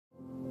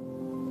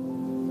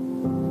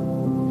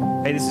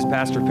Hey, this is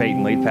Pastor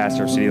Peyton, lead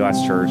pastor of City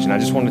Lights Church, and I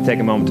just wanted to take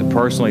a moment to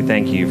personally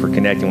thank you for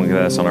connecting with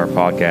us on our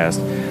podcast.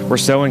 We're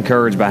so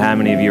encouraged by how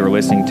many of you are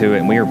listening to it,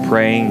 and we are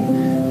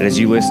praying that as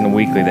you listen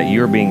weekly that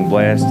you are being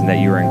blessed and that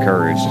you are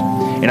encouraged.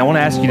 And I want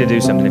to ask you to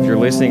do something. If you're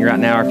listening right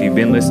now, or if you've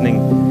been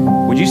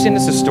listening, would you send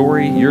us a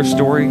story, your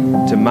story,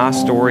 to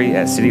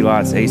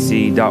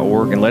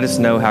mystory@citylightsac.org and let us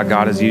know how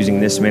God is using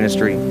this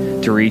ministry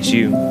to reach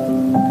you?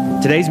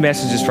 Today's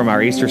message is from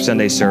our Easter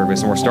Sunday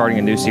service, and we're starting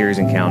a new series,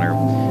 Encounter.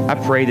 I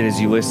pray that as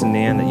you listen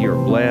in, that you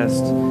are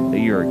blessed, that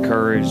you are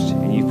encouraged,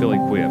 and you feel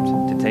equipped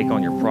to take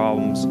on your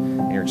problems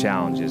and your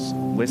challenges.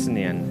 Listen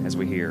in as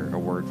we hear a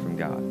word from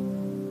God.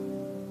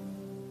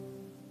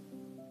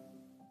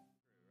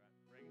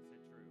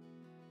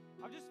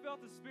 I've just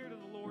felt the Spirit of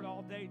the Lord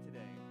all day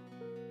today.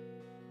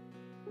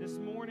 This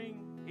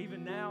morning,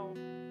 even now,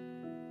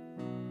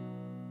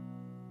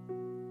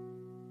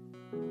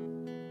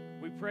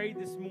 we prayed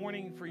this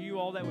morning for you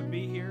all that would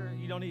be here.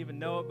 You don't even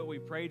know it, but we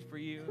prayed for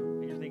you.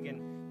 And you're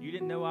thinking, you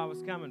didn't know I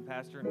was coming,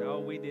 Pastor. No,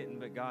 we didn't,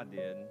 but God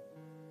did.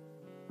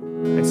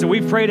 And so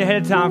we prayed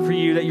ahead of time for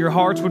you that your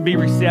hearts would be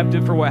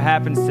receptive for what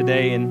happens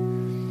today.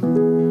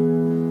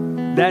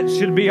 And that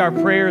should be our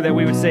prayer, that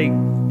we would say,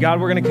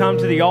 God, we're going to come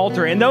to the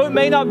altar. And though it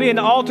may not be an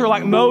altar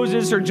like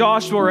Moses or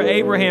Joshua or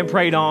Abraham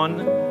prayed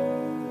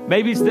on,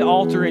 maybe it's the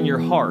altar in your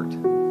heart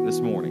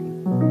this morning.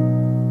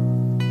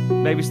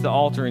 Maybe it's the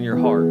altar in your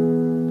heart.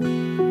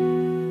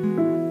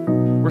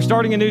 We're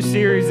starting a new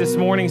series this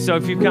morning, so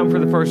if you've come for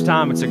the first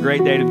time, it's a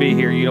great day to be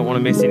here. You don't want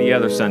to miss any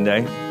other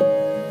Sunday.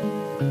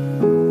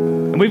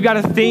 And we've got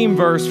a theme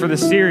verse for the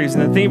series,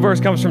 and the theme verse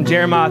comes from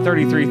Jeremiah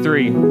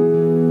 33:3.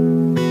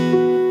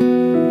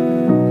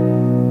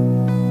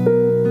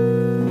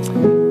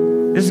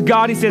 This is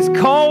God. He says,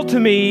 call to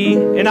me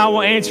and I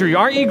will answer you.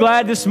 Aren't you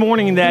glad this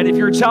morning that if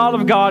you're a child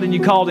of God and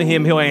you call to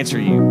Him, He'll answer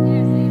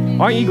you?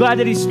 Aren't you glad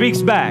that He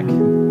speaks back?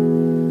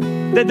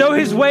 That though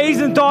His ways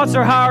and thoughts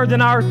are higher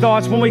than our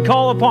thoughts, when we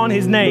call upon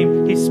His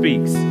name, He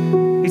speaks.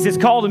 He says,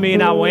 call to me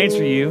and I will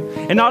answer you.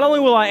 And not only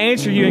will I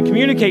answer you and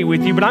communicate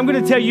with you, but I'm going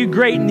to tell you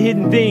great and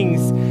hidden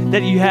things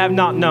that you have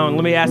not known.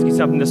 Let me ask you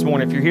something this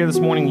morning. If you're here this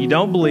morning and you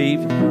don't believe,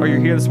 or you're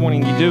here this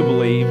morning and you do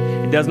believe,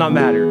 it does not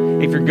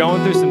matter. If you're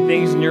going through some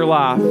things in your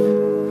life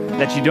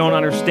that you don't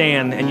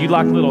understand and you'd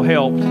like a little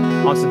help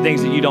on some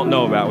things that you don't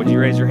know about, would you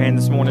raise your hand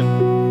this morning?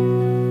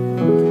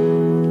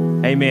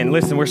 Amen.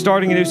 Listen, we're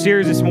starting a new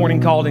series this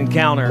morning called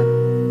Encounter.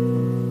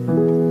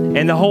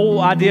 And the whole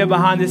idea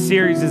behind this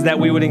series is that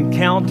we would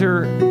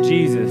encounter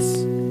Jesus.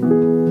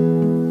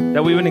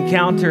 That we would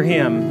encounter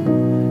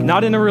Him.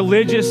 Not in a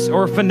religious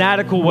or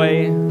fanatical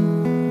way,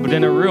 but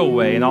in a real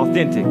way, an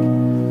authentic.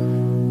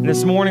 And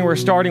this morning we're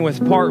starting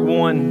with part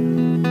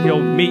 1.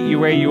 He'll meet you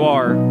where you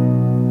are.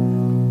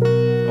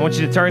 I want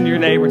you to turn to your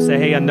neighbor and say,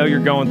 hey, I know you're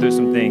going through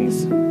some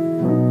things.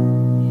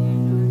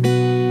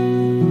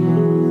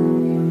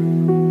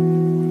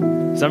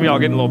 Some of y'all are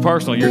getting a little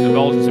personal. You're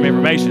divulging some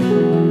information.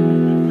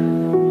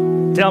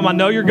 Tell them, I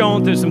know you're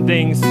going through some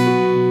things,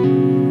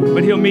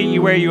 but He'll meet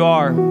you where you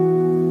are.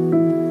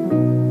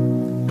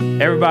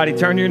 Everybody,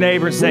 turn to your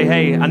neighbor and say,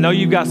 hey, I know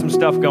you've got some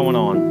stuff going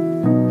on.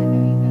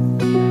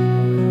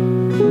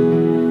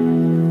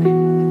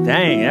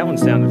 Dang, that one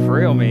sounded for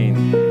real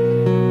mean.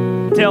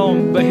 Tell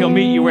them, but He'll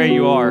meet you where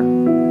you are.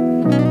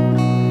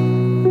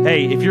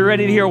 Hey, if you're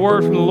ready to hear a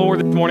word from the Lord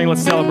this morning,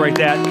 let's celebrate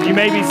that. You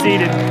may be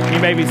seated. You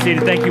may be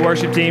seated. Thank you,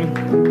 worship team.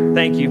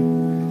 Thank you.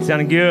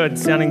 Sounding good.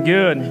 Sounding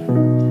good.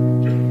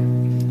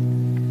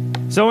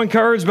 So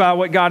encouraged by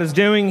what God is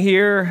doing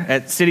here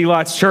at City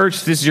Lights Church.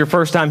 If this is your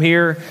first time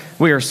here,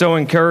 we are so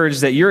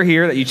encouraged that you're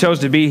here, that you chose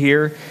to be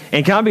here.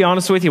 And can I be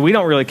honest with you? We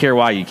don't really care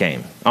why you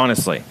came,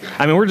 honestly.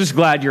 I mean, we're just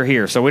glad you're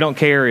here. So we don't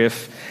care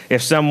if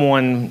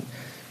someone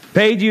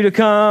paid you to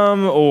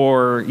come,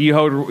 or you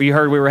heard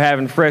we were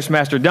having Fresh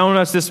Master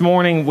Donuts this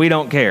morning. We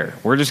don't care.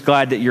 We're just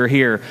glad that you're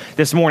here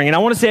this morning. And I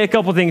want to say a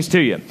couple things to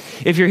you.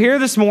 If you're here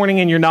this morning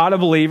and you're not a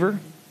believer,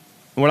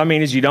 what I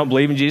mean is you don't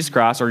believe in Jesus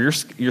Christ, or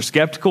you're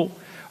skeptical,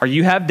 or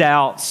you have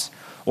doubts,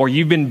 or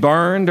you've been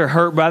burned or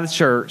hurt by the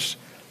church,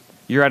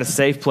 you're at a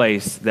safe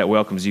place that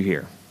welcomes you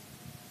here.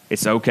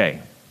 It's okay.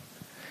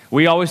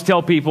 We always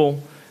tell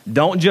people,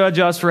 don't judge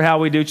us for how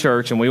we do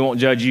church, and we won't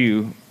judge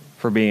you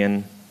for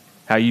being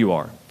how you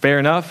are. Fair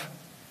enough?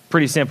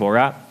 Pretty simple,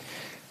 right?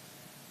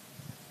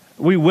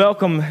 We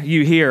welcome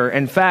you here.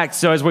 In fact,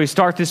 so as we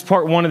start this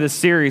part 1 of this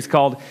series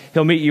called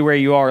He'll Meet You Where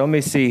You Are, let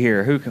me see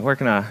here. Where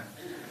can I?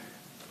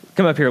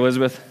 Come up here,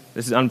 Elizabeth.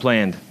 This is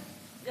unplanned.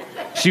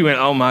 She went,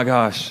 oh my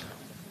gosh.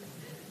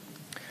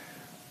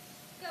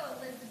 Go,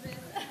 Elizabeth.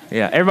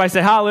 Yeah, everybody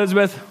say hi,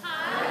 Elizabeth.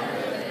 Hi,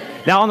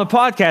 Elizabeth. Now on the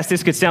podcast,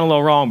 this could sound a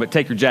little wrong, but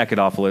take your jacket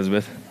off,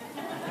 Elizabeth.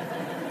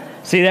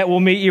 See, that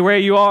will meet you where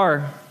you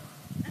are.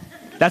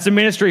 That's a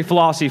ministry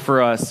philosophy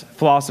for us.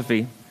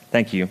 Philosophy.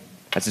 Thank you.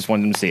 I just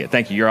wanted them to see it.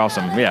 Thank you. You're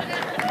awesome. Yeah.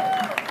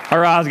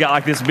 Her eyes got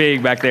like this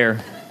big back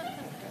there.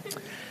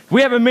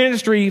 We have a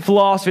ministry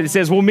philosophy that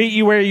says we'll meet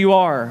you where you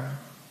are.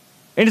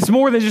 And it's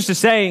more than just a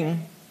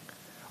saying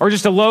or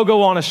just a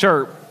logo on a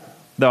shirt,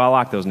 though I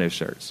like those new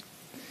shirts.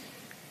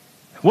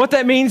 What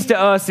that means to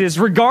us is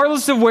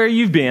regardless of where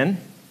you've been,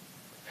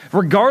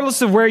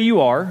 regardless of where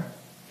you are,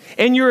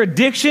 in your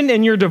addiction,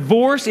 in your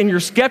divorce, in your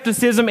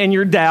skepticism, in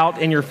your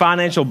doubt, in your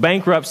financial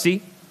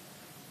bankruptcy,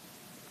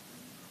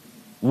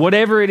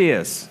 whatever it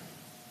is,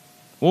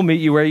 we'll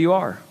meet you where you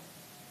are.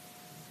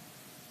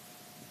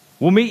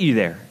 We'll meet you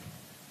there.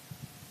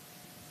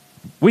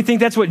 We think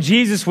that's what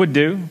Jesus would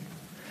do,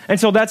 and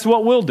so that's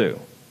what we'll do.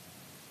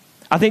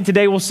 I think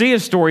today we'll see a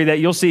story that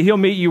you'll see he'll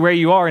meet you where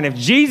you are, and if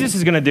Jesus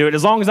is going to do it,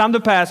 as long as I'm the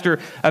pastor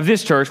of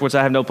this church, which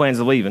I have no plans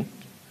of leaving,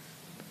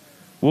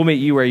 we'll meet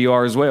you where you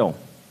are as well.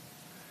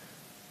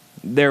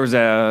 There was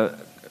a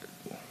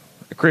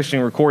Christian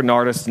recording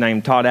artist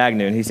named Todd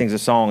Agnew, and he sings a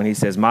song, and he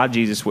says, "My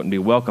Jesus wouldn't be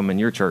welcome in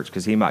your church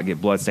because he might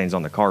get bloodstains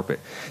on the carpet."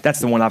 That's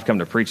the one I've come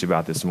to preach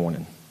about this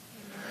morning.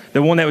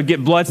 The one that would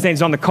get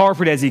bloodstains on the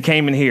carpet as he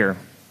came in here.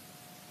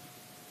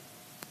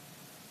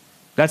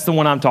 That's the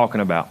one I'm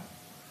talking about.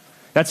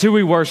 That's who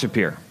we worship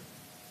here.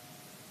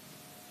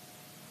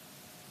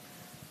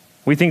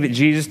 We think that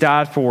Jesus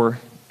died for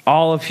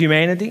all of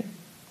humanity.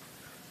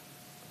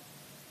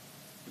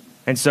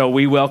 And so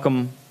we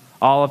welcome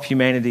all of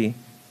humanity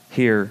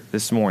here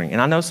this morning.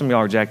 And I know some of y'all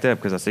are jacked up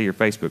because I see your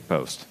Facebook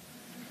post.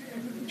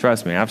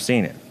 Trust me, I've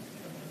seen it.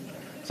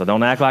 So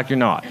don't act like you're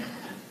not.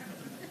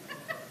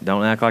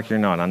 Don't act like you're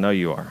not. I know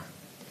you are.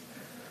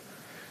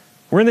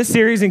 We're in this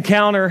series,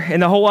 Encounter, and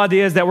the whole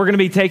idea is that we're going to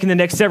be taking the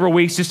next several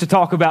weeks just to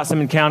talk about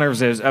some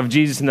encounters of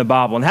Jesus in the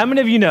Bible. And how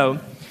many of you know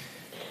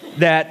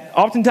that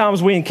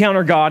oftentimes we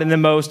encounter God in the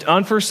most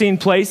unforeseen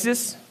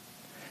places,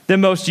 the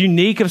most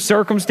unique of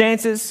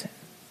circumstances,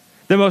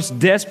 the most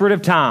desperate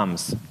of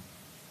times?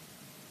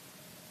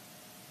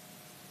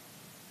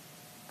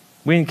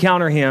 We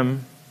encounter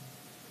him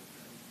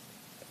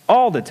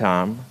all the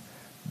time.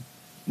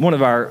 One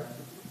of our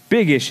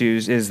big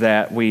issues is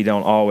that we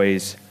don't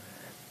always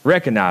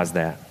recognize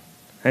that.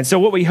 And so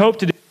what we hope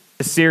to do in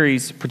this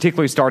series,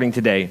 particularly starting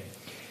today,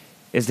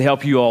 is to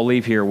help you all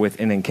leave here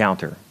with an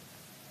encounter.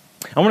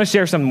 I want to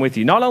share something with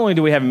you. Not only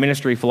do we have a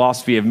ministry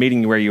philosophy of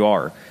meeting you where you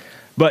are,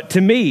 but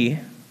to me,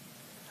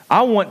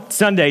 I want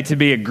Sunday to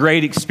be a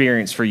great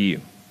experience for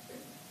you.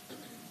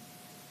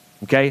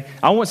 Okay?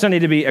 I want Sunday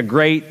to be a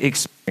great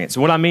experience.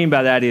 What I mean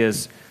by that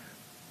is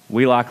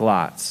we like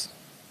lights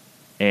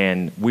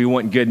and we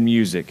want good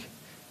music.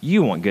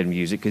 You want good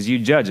music because you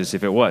judge us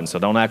if it wasn't, so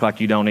don't act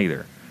like you don't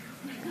either.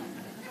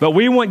 But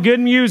we want good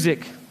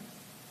music.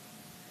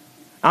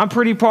 I'm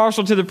pretty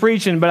partial to the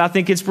preaching, but I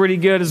think it's pretty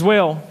good as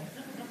well.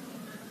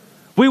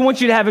 We want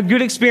you to have a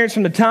good experience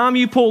from the time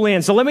you pull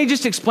in. So let me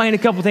just explain a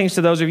couple things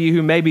to those of you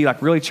who may be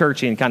like really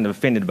churchy and kind of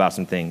offended by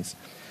some things.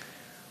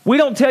 We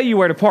don't tell you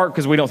where to park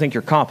because we don't think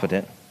you're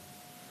competent.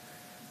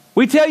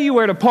 We tell you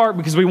where to park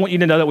because we want you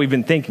to know that we've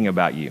been thinking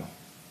about you.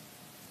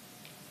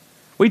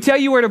 We tell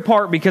you where to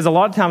park because a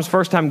lot of times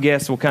first-time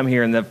guests will come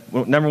here and the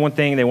number one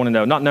thing they want to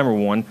know, not number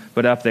one,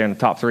 but up there in the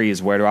top three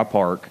is where do I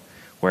park,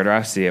 where do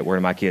I sit, where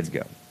do my kids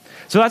go?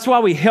 So that's why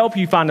we help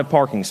you find a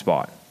parking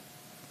spot.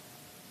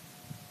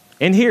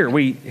 And here,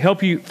 we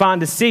help you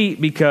find a seat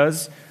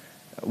because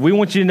we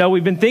want you to know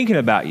we've been thinking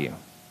about you.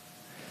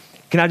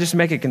 Can I just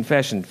make a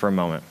confession for a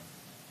moment?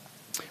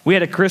 We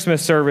had a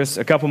Christmas service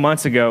a couple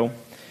months ago,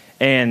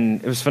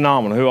 and it was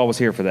phenomenal. Who all was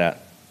here for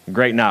that?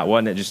 Great night,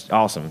 wasn't it? Just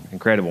awesome,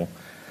 incredible.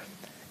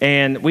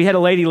 And we had a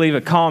lady leave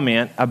a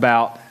comment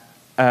about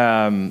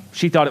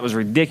she thought it was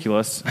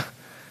ridiculous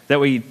that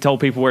we told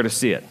people where to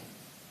sit.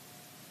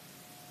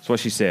 That's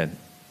what she said.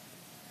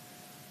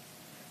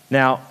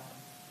 Now,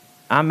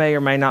 I may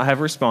or may not have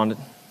responded.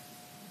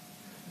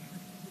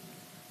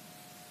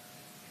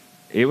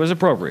 It was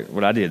appropriate,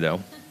 what I did,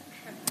 though.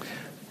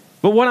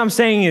 But what I'm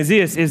saying is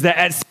this, is that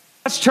at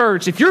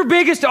church, if your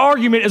biggest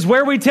argument is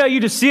where we tell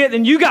you to sit,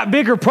 then you got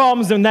bigger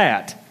problems than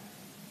that.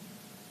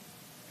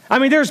 I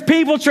mean, there's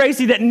people,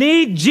 Tracy, that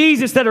need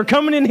Jesus that are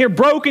coming in here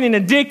broken and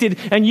addicted,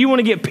 and you want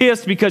to get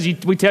pissed because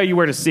we tell you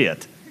where to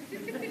sit.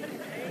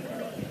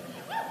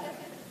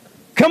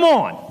 Come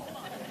on.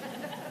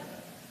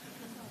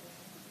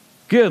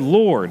 Good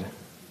Lord.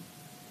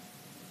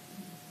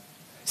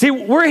 See,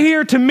 we're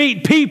here to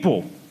meet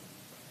people.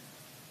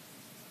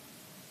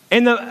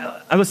 And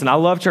listen, I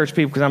love church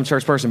people because I'm a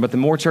church person, but the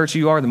more church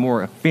you are, the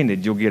more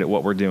offended you'll get at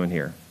what we're doing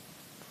here.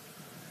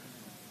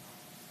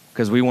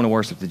 Because we want to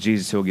worship the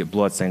Jesus who will get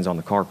bloodstains on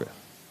the carpet.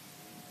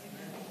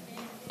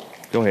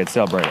 Go ahead,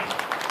 celebrate it.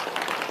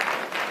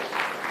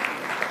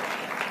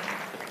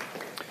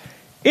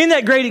 In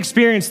that great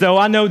experience, though,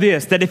 I know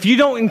this, that if you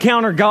don't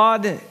encounter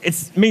God,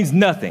 it means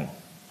nothing.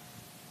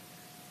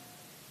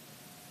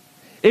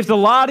 If the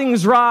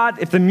lighting's right,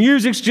 if the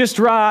music's just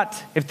right,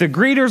 if the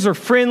greeters are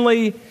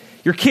friendly,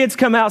 your kids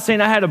come out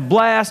saying, I had a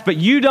blast, but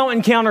you don't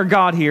encounter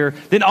God here,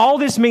 then all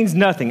this means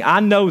nothing.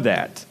 I know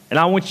that. And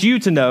I want you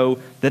to know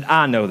that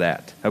I know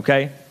that,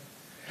 okay?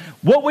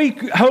 What we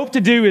hope to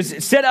do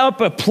is set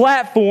up a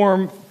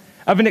platform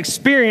of an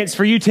experience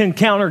for you to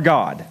encounter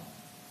God.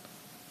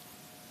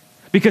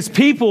 Because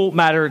people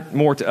matter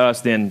more to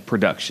us than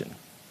production.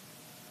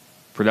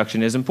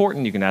 Production is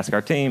important. You can ask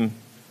our team.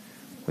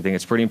 We think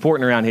it's pretty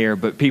important around here,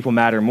 but people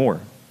matter more.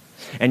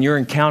 And your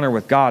encounter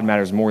with God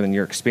matters more than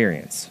your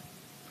experience.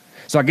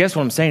 So I guess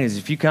what I'm saying is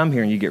if you come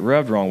here and you get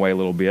rubbed the wrong way a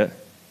little bit,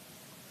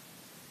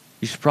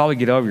 you should probably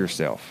get over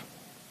yourself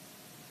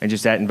and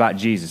just invite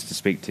Jesus to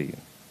speak to you.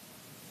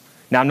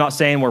 Now, I'm not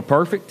saying we're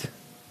perfect.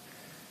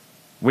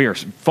 We are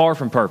far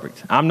from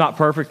perfect. I'm not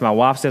perfect. My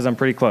wife says I'm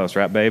pretty close,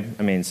 right, babe?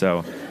 I mean,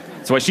 so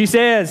that's what she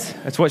says.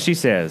 That's what she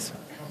says.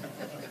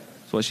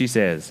 That's what she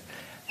says.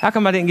 How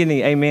come I didn't get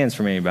any amens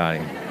from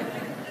anybody?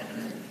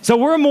 So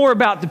we're more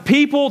about the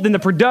people than the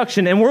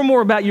production, and we're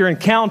more about your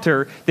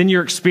encounter than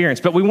your experience.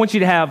 But we want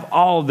you to have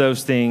all of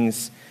those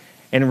things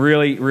and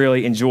really,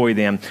 really enjoy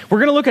them. We're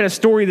going to look at a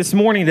story this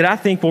morning that I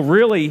think will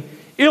really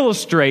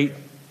illustrate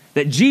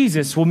that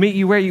Jesus will meet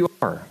you where you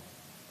are.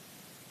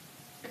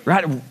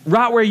 Right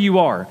where you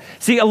are.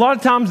 See, a lot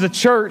of times the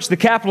church, the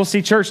capital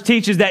C church,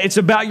 teaches that it's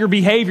about your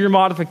behavior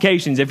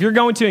modifications. If you're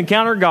going to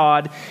encounter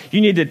God, you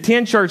need to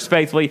attend church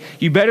faithfully.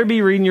 You better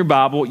be reading your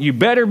Bible. You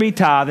better be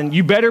tithing.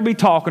 You better be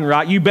talking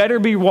right. You better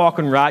be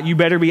walking right. You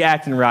better be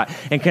acting right.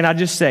 And can I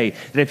just say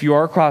that if you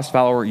are a Christ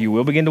follower, you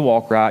will begin to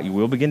walk right. You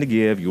will begin to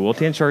give. You will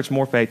attend church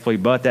more faithfully.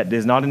 But that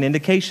is not an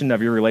indication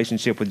of your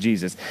relationship with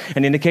Jesus.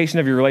 An indication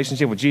of your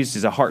relationship with Jesus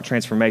is a heart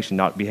transformation,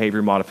 not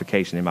behavior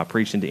modification. Am I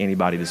preaching to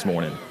anybody this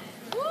morning?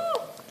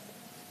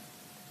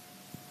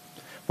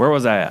 Where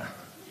was I at?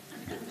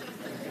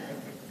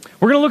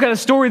 We're going to look at a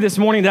story this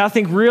morning that I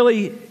think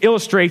really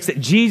illustrates that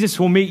Jesus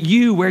will meet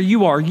you where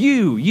you are.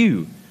 You.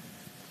 You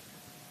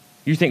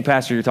think,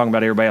 Pastor, you're talking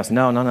about everybody else.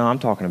 No, I'm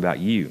talking about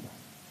you.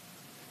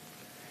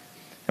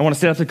 I want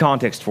to set up the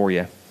context for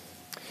you.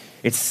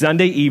 It's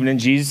Sunday evening.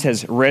 Jesus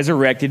has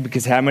resurrected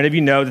because how many of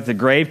you know that the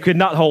grave could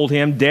not hold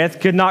him, death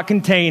could not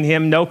contain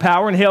him, no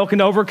power in hell can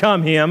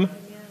overcome him.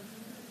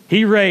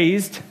 He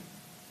raised.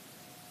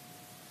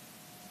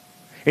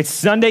 It's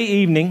Sunday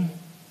evening.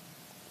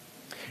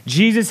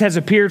 Jesus has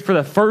appeared for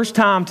the first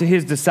time to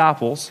his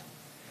disciples,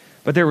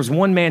 but there was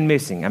one man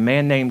missing, a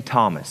man named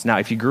Thomas. Now,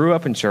 if you grew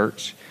up in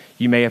church,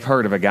 you may have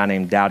heard of a guy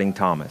named Doubting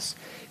Thomas.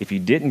 If you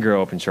didn't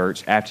grow up in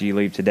church, after you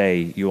leave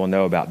today, you will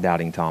know about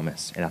Doubting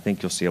Thomas, and I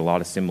think you'll see a lot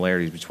of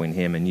similarities between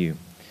him and you.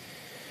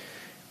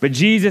 But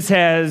Jesus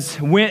has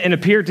went and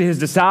appeared to his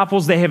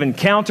disciples. They have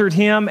encountered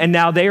him, and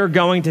now they are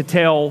going to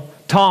tell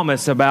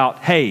Thomas about,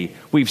 hey,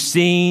 we've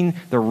seen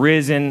the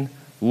risen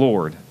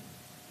Lord.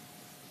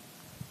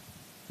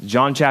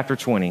 John chapter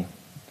 20.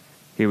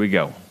 Here we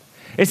go.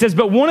 It says,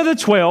 but one of the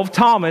 12,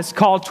 Thomas,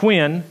 called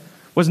Twin,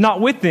 was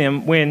not with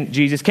them when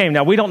Jesus came.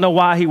 Now, we don't know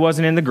why he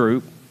wasn't in the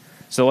group.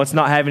 So let's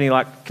not have any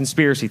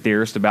conspiracy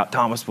theorists about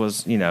Thomas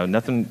was,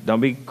 nothing.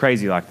 Don't be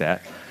crazy like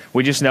that.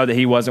 We just know that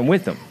he wasn't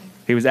with them.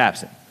 He was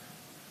absent.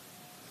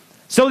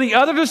 So the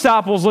other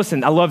disciples,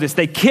 listen, I love this.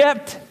 They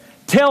kept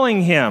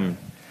telling him.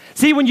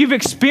 See, when you've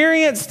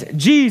experienced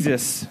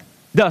Jesus,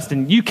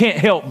 Dustin, you can't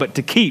help but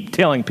to keep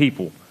telling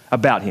people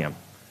about him.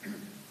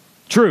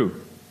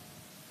 True.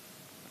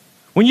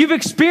 When you've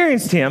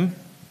experienced him,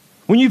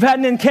 when you've had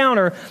an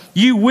encounter,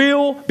 you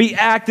will be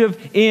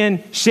active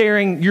in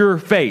sharing your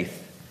faith.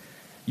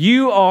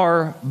 You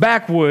are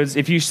backwoods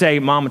if you say,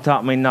 Mama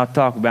taught me not to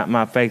talk about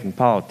my faith in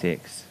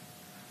politics.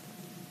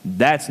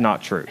 That's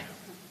not true.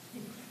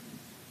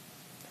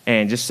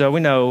 And just so we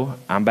know,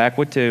 I'm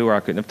backward too, or I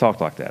couldn't have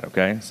talked like that,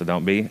 okay? So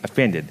don't be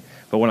offended.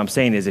 But what I'm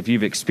saying is if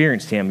you've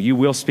experienced him, you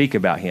will speak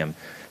about him.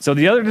 So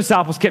the other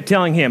disciples kept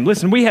telling him,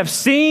 listen, we have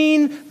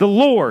seen the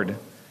Lord.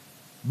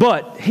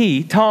 But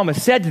he,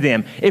 Thomas, said to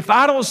them, if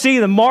I don't see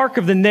the mark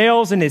of the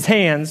nails in his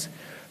hands,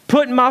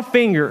 put my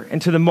finger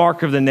into the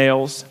mark of the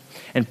nails,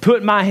 and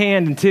put my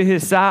hand into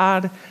his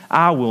side,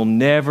 I will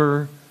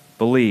never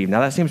believe.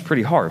 Now that seems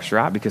pretty harsh,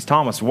 right? Because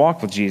Thomas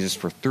walked with Jesus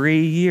for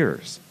 3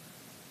 years.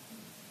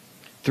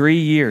 3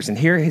 years. And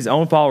here his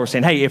own followers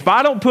saying, hey, if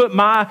I don't put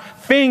my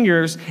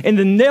fingers in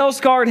the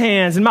nail-scarred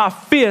hands and my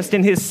fist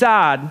in his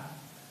side,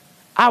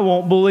 I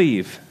won't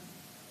believe.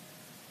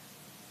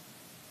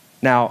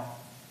 Now,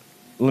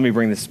 let me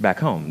bring this back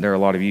home. There are a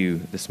lot of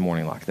you this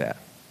morning like that.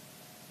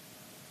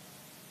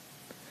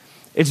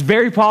 It's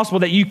very possible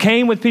that you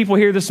came with people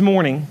here this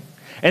morning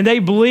and they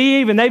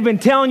believe and they've been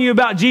telling you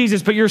about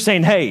Jesus, but you're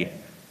saying, hey,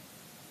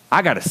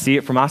 I got to see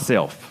it for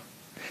myself.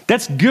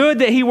 That's good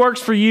that he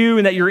works for you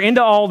and that you're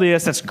into all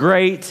this. That's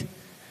great.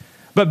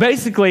 But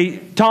basically,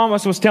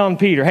 Thomas was telling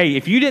Peter, hey,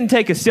 if you didn't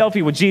take a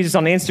selfie with Jesus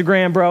on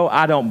Instagram, bro,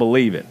 I don't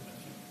believe it.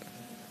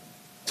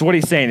 That's what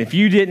he's saying. If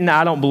you didn't,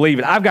 I don't believe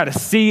it. I've got to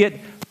see it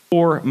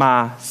for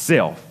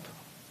myself.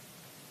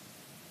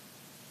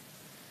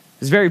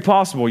 It's very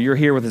possible you're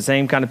here with the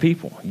same kind of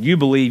people. You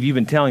believe, you've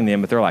been telling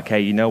them, but they're like, hey,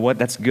 you know what?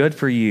 That's good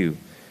for you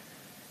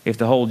if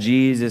the whole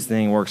Jesus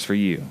thing works for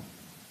you.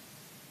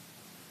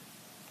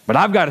 But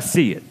I've got to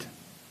see it.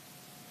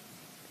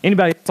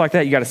 Anybody else like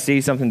that? You got to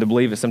see something to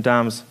believe it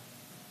sometimes?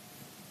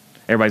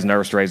 Everybody's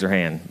nervous to raise their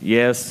hand.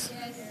 Yes.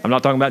 I'm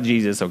not talking about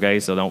Jesus, okay?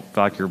 So don't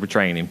feel like you're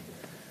betraying him.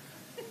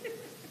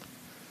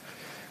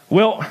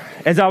 Well,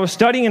 as I was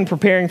studying and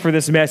preparing for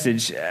this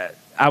message,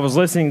 I was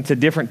listening to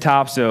different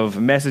types of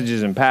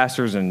messages and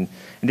pastors and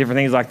different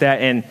things like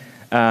that.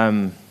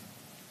 And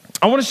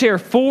I want to share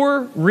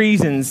 4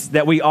 reasons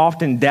that we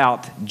often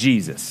doubt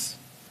Jesus.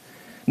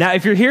 Now,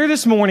 if you're here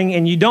this morning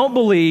and you don't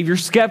believe, you're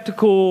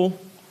skeptical,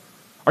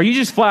 or you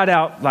just flat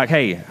out like,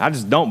 hey, I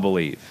just don't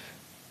believe,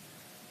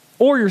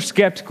 or you're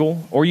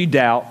skeptical, or you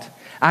doubt,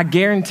 I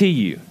guarantee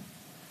you,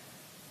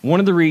 one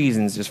of the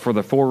reasons is for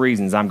the 4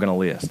 reasons I'm going to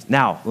list.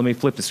 Now, let me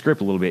flip the script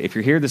a little bit. If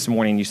you're here this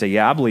morning and you say,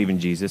 yeah, I believe in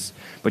Jesus,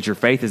 but your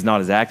faith is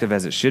not as active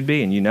as it should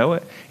be, and you know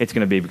it, it's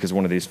going to be because of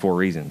one of these 4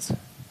 reasons.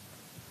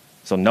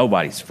 So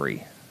nobody's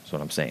free, is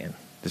what I'm saying.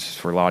 This is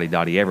for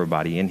lottie-dottie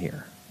everybody in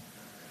here.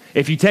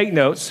 If you take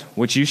notes,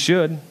 which you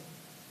should,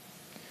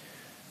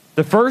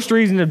 the first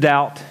reason of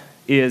doubt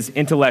is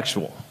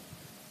intellectual.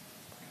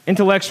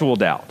 Intellectual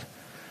doubt.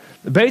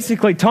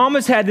 Basically,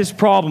 Thomas had this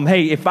problem.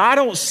 Hey, if I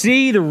don't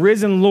see the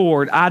risen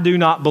Lord, I do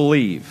not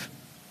believe.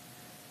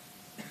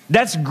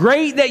 That's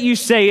great that you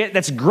say it.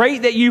 That's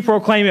great that you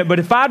proclaim it. But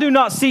if I do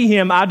not see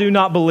him, I do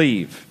not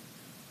believe.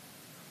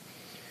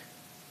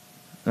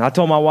 And I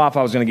told my wife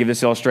I was going to give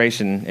this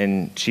illustration,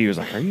 and she was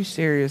like, are you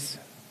serious?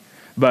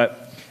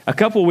 But a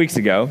couple of weeks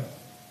ago,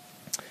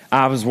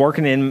 I was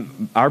working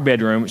in our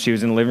bedroom. She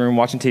was in the living room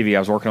watching TV. I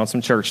was working on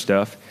some church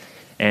stuff.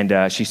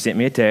 And she sent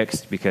me a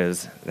text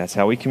because that's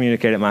how we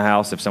communicate at my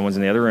house. If someone's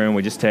in the other room,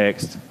 we just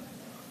text.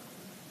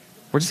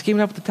 We're just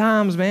keeping up with the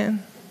times,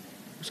 man.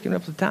 We're just keeping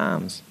up with the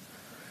times.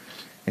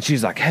 And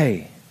she's like,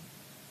 hey,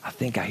 I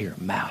think I hear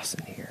a mouse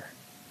in here.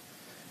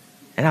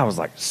 And I was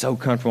like so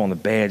comfortable on the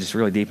bed, just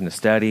really deep in the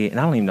study. And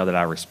I don't even know that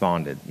I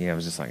responded. I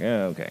was just like,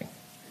 oh, okay.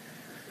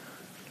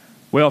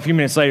 Well, a few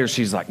minutes later,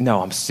 she's like,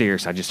 no, I'm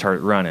serious. I just heard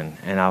it running.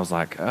 And I was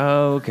like,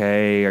 oh,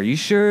 okay, are you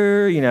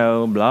sure?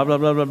 Blah, blah,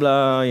 blah, blah,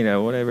 blah,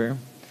 whatever.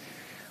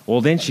 Well,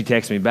 then she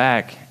texted me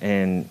back,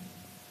 and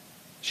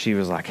she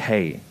was like,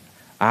 hey,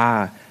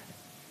 I've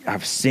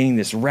seen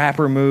this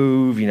rapper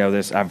move,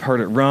 I've heard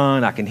it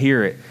run, I can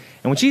hear it.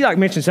 And when she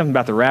mentioned something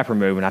about the rapper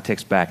move, and I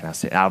text back, and I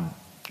said, I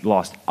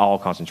lost all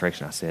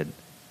concentration. I said,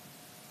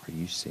 are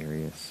you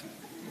serious?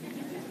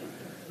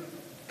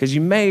 Because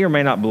you may or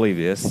may not believe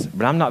this,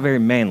 but I'm not very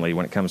manly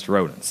when it comes to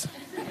rodents,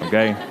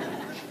 okay?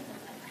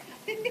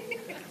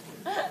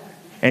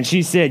 And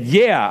she said,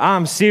 yeah,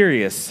 I'm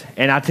serious.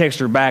 And I texted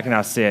her back and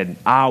I said,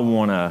 I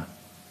want to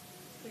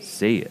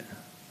see it.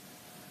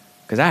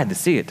 Because I had to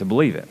see it to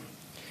believe it.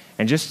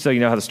 And just so you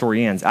know how the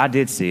story ends, I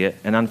did see it.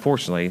 And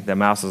unfortunately, that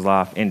mouse's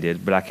life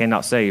ended. But I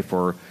cannot say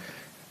for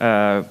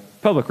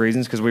public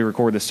reasons because we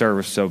record this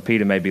service, so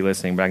PETA may be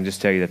listening. But I can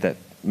just tell you that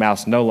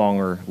mouse no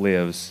longer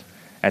lives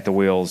at the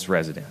Wills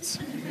residence.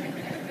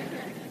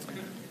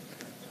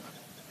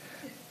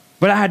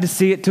 But I had to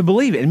see it to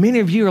believe it. And many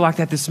of you are like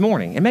that this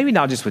morning. And maybe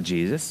not just with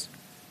Jesus,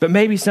 but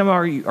maybe some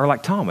of you are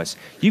like Thomas.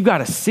 You've got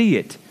to see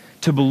it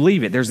to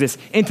believe it. There's this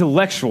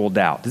intellectual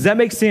doubt. Does that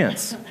make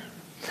sense?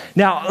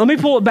 Now, let me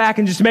pull it back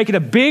and just make it a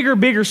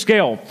bigger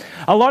scale.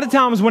 A lot of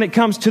times when it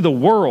comes to the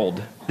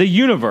world, the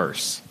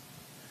universe,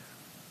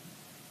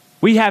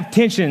 we have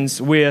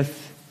tensions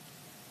with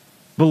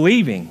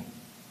believing.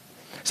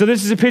 So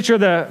this is a picture of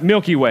the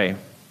Milky Way.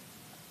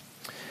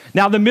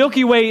 Now, the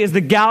Milky Way is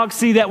the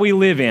galaxy that we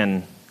live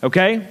in.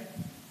 Okay?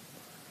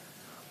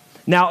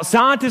 Now,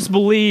 scientists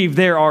believe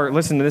there are,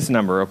 listen to this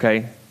number,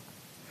 okay?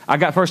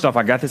 First off,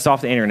 I got this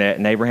off the internet,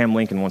 and Abraham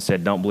Lincoln once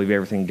said, don't believe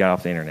everything you got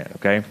off the internet,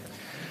 okay?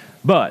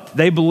 But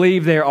they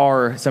believe there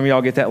are, some of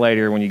y'all get that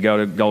later when you go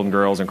to Golden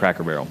Girls and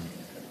Cracker Barrel.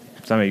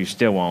 Some of you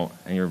still won't,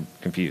 and you're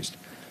confused.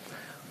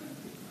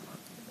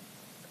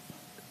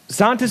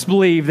 Scientists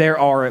believe there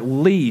are at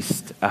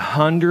least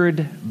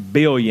 100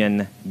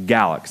 billion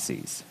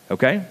galaxies,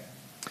 okay?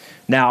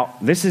 Now,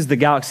 this is the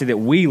galaxy that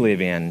we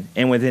live in,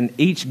 and within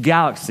each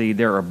galaxy,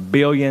 there are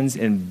billions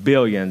and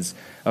billions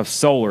of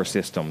solar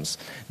systems.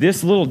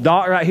 This little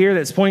dot right here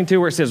that's pointing to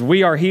where it says,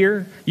 we are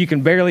here, you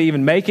can barely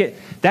even make it,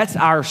 that's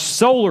our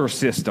solar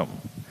system.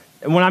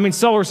 And when I mean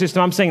solar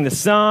system, I'm saying the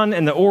sun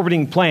and the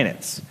orbiting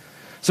planets.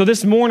 So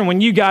this morning, when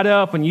you got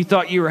up and you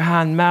thought you were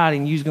high and mighty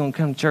and you was going to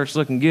come to church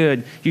looking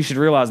good, you should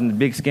realize in the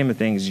big scheme of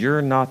things,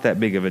 you're not that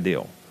big of a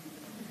deal.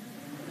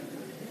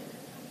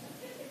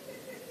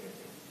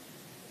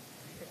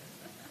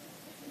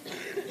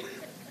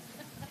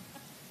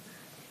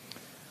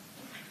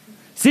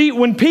 See,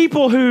 when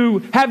people who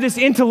have this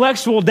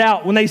intellectual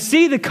doubt, when they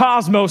see the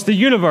cosmos, the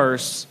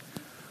universe,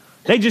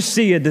 they just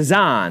see a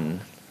design.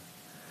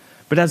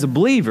 But as a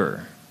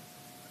believer,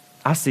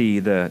 I see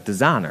the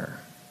designer.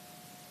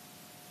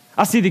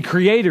 I see the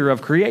creator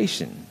of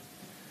creation.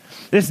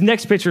 This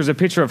next picture is a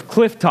picture of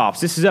cliff tops.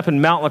 This is up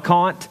in Mount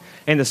LeConte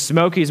in the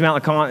Smokies.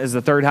 Mount LeConte is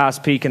the third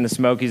highest peak in the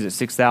Smokies at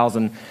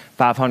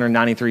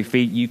 6,593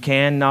 feet. You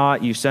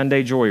cannot, you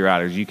Sunday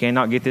joyriders, you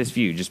cannot get this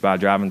view just by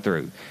driving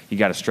through. You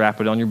got to strap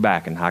it on your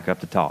back and hike up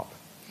the top.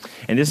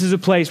 And this is a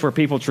place where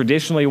people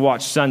traditionally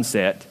watch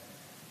sunset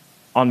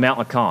on Mount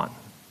LeConte.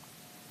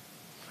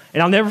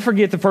 And I'll never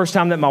forget the first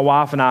time that my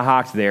wife and I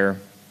hiked there.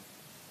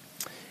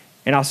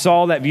 And I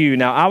saw that view.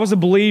 Now, I was a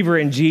believer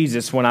in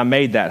Jesus when I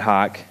made that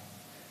hike.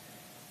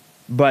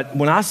 But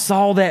when I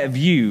saw that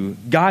view,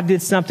 God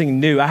did something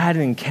new. I had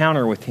an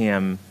encounter with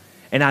him,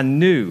 and I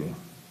knew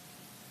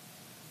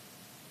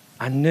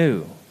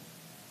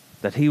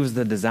that he was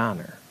the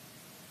designer,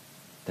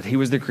 that he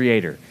was the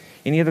creator.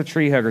 Any other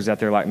tree huggers out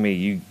there like me,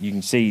 you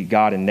can see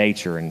God in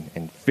nature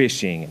and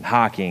fishing and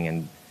hiking.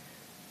 And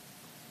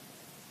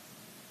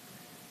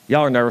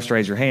y'all are nervous to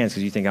raise your hands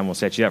because you think I'm going to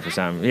set you up for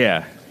something.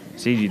 Yeah,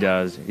 CG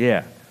does.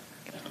 Yeah.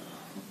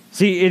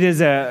 See, it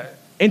is a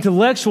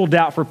intellectual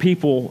doubt for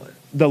people.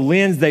 The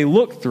lens they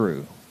look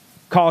through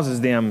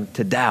causes them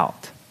to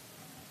doubt.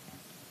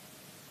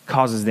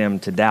 Causes them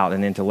to doubt,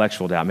 an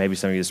intellectual doubt. Maybe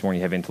some of you this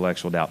morning have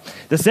intellectual doubt.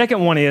 The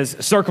second one is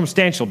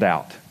circumstantial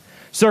doubt.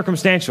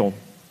 Circumstantial.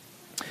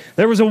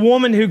 There was a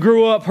woman who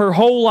grew up her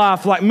whole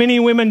life like many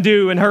women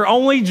do, and her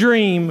only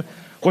dream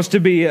was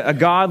to be a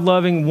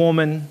God-loving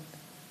woman,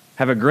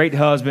 have a great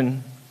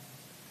husband,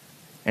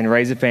 and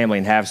raise a family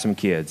and have some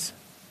kids.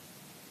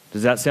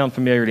 Does that sound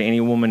familiar to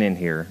any woman in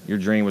here? Your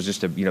dream was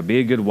just to be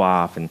a good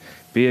wife and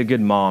be a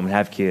good mom and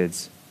have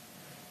kids.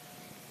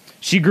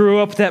 She grew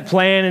up with that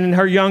plan, and in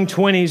her young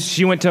 20s,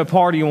 she went to a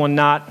party one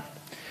night.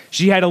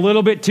 She had a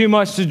little bit too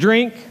much to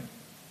drink,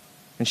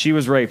 and she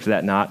was raped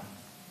that night.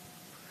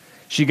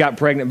 She got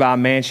pregnant by a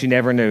man she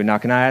never knew. Now,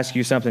 can I ask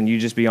you something? You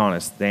just be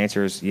honest. The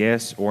answer is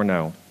yes or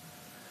no.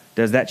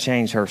 Does that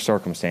change her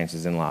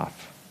circumstances in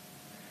life?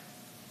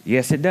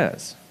 Yes, it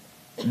does.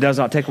 It does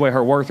not take away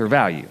her worth or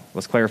value.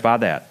 Let's clarify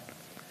that.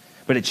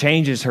 But it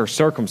changes her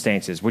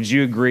circumstances. Would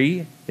you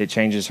agree it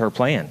changes her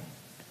plan?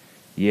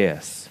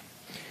 Yes.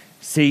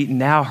 See,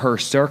 now her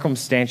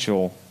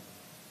circumstantial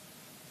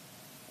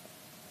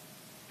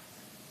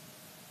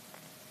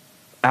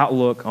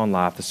outlook on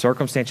life, the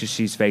circumstances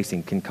she's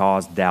facing, can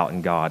cause doubt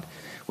in God.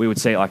 We would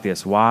say it like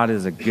this: why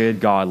does a good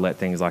God let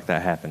things like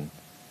that happen?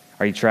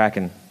 Are you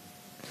tracking?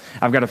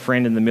 I've got a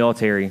friend in the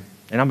military,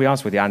 and I'll be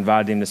honest with you, I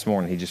invited him this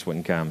morning. He just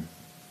wouldn't come.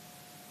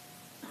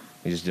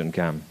 He just didn't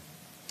come.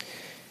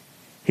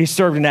 He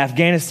served in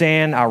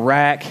Afghanistan,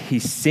 Iraq.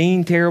 He's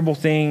seen terrible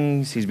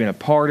things. He's been a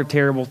part of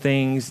terrible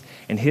things,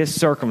 and his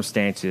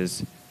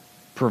circumstances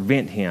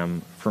prevent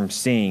him from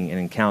seeing and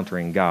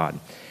encountering God.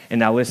 And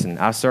now listen,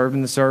 I served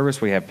in the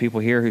service. We have people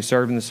here who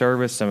served in the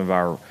service. Some of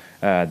our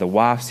the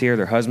wives here,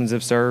 their husbands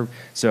have served.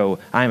 So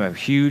I am a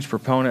huge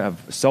proponent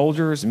of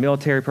soldiers,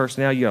 military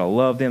personnel. You ought to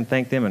love them,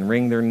 thank them, and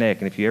wring their neck.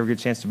 And if you ever get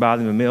a chance to buy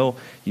them a meal,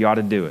 you ought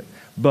to do it.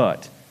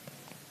 But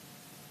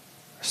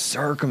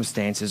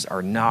circumstances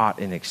are not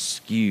an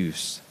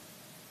excuse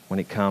when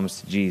it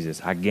comes to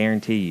Jesus. I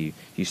guarantee you,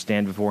 you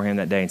stand before him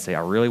that day and say,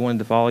 I really wanted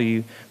to follow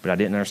you, but I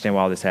didn't understand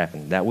why all this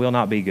happened. That will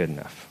not be good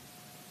enough.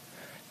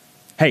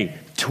 Hey,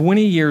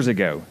 20 years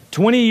ago, a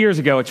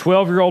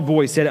 12-year-old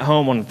boy sat at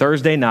home on a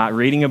Thursday night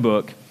reading a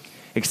book,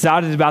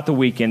 excited about the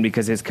weekend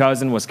because his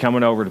cousin was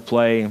coming over to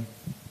play, and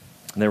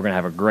they were going to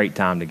have a great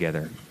time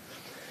together.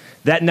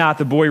 That night,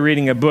 the boy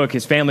reading a book,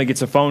 his family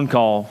gets a phone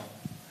call,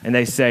 and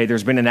they say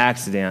there's been an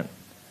accident,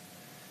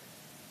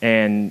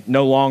 and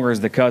no longer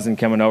is the cousin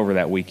coming over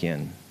that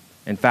weekend.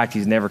 In fact,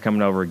 he's never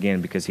coming over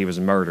again because he was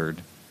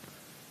murdered,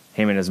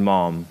 him and his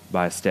mom,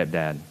 by his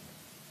stepdad.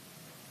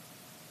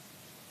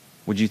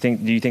 Do you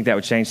think that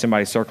would change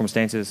somebody's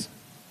circumstances?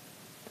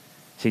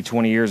 See,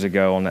 20 years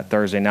ago on that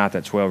Thursday night,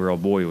 that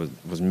 12-year-old boy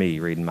was me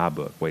reading my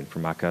book, waiting for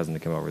my cousin to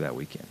come over that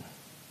weekend.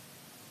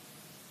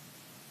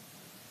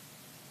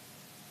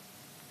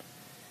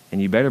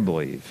 And you better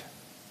believe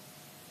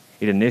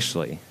it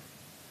initially,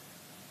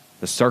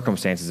 the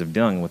circumstances of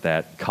dealing with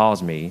that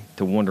caused me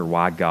to wonder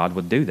why God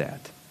would do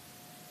that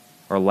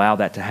or allow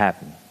that to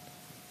happen.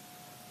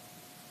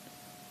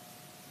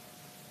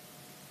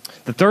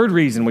 The third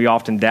reason we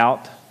often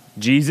doubt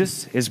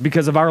Jesus is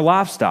because of our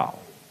lifestyle.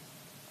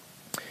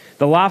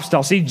 The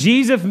lifestyle. See,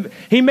 Jesus,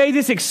 he made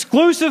this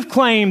exclusive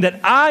claim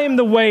that I am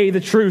the way, the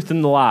truth,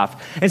 and the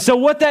life. And so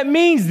what that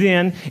means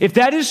then, if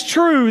that is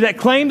true, that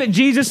claim that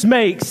Jesus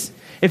makes,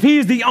 if he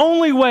is the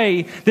only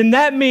way, then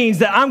that means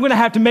that I'm going to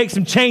have to make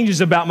some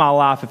changes about my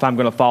life if I'm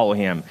going to follow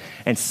him.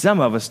 And some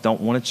of us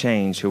don't want to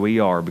change who we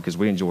are because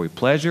we enjoy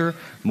pleasure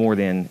more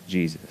than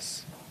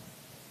Jesus.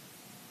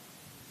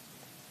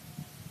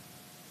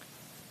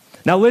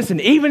 Now listen,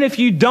 even if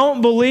you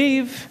don't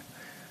believe,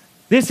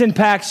 this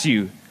impacts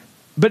you.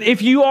 But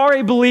if you are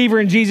a believer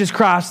in Jesus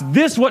Christ,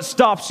 this is what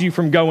stops you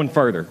from going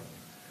further.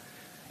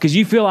 Because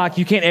you feel like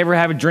you can't ever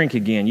have a drink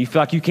again. You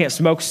feel like you can't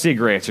smoke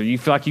cigarettes, or you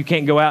feel like you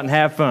can't go out and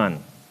have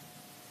fun.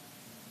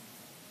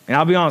 And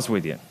I'll be honest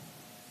with you,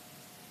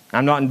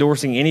 I'm not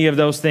endorsing any of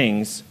those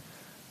things.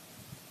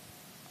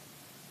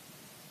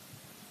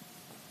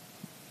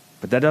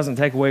 But that doesn't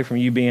take away from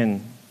you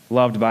being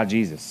loved by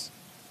Jesus.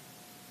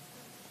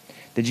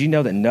 Did you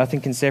know that nothing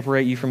can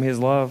separate you from his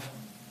love?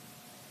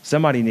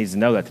 Somebody needs to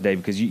know that today,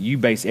 because you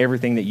base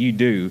everything that you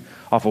do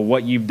off of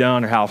what you've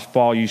done or how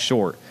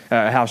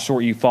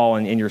short you fall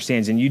in your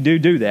sins. And you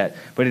do that,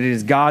 but it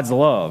is God's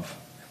love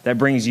that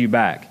brings you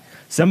back.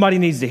 Somebody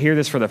needs to hear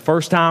this for the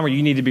first time, or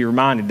you need to be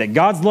reminded that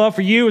God's love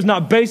for you is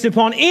not based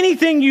upon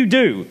anything you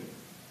do.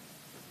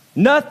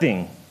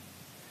 Nothing.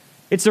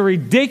 It's a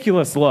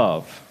ridiculous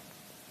love.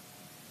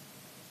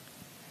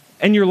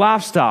 And your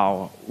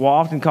lifestyle will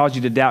often cause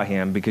you to doubt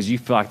him because you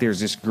feel like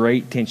there's this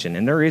great tension,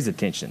 and there is a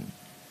tension.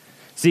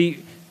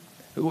 See,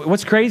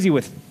 what's crazy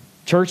with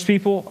church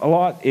people a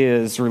lot,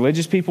 is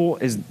religious people,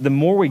 is the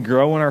more we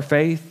grow in our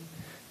faith,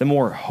 the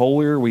more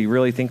holier we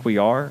really think we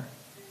are.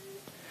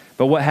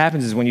 But what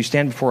happens is when you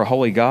stand before a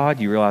holy God,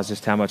 you realize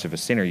just how much of a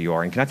sinner you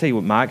are. And can I tell you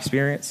what my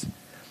experience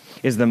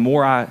is? The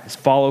more I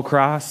follow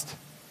Christ,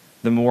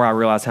 the more I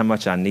realize how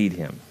much I need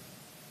him.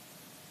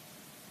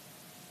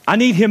 I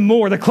need him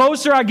more. The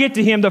closer I get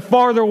to him, the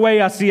farther away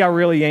I see I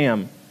really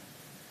am.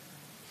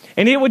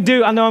 And it would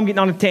do, I know I'm getting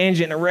on a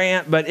tangent and a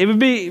rant, but it would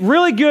be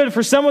really good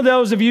for some of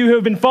those of you who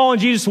have been following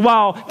Jesus a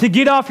while to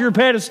get off your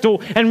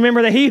pedestal and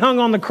remember that he hung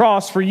on the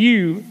cross for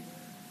you.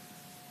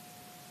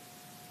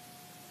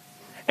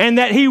 And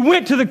that he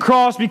went to the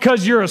cross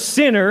because you're a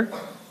sinner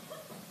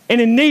and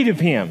in need of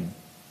him.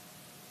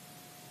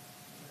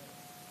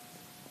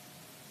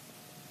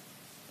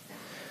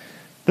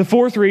 The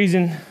fourth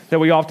reason that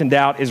we often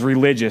doubt is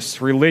religious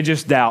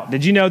doubt.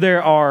 Did you know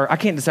there are, I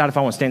can't decide if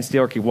I want to stand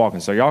still or keep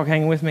walking, so y'all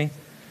hanging with me?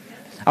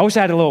 I wish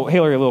I had a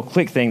little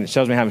click thing that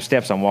shows me how many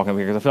steps I'm walking over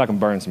here because I feel like I'm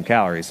burning some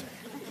calories.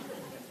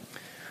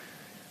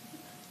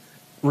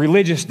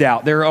 Religious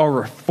doubt. There are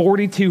over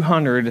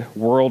 4,200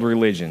 world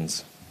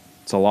religions.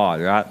 It's a lot,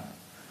 right?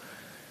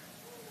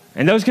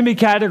 And those can be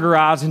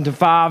categorized into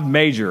 5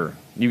 major.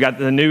 You've got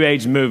the New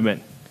Age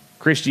movement,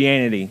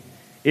 Christianity,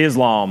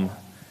 Islam,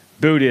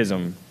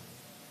 Buddhism,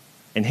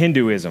 and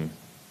Hinduism.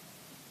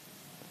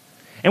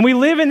 And we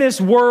live in this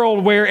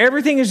world where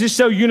everything is just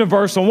so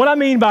universal. And what I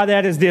mean by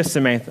that is this,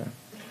 Samantha.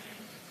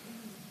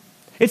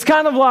 It's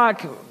kind of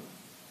like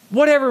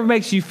whatever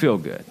makes you feel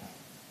good.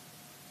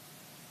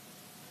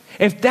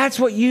 If that's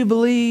what you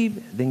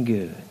believe, then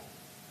good.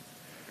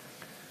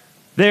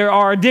 There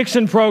are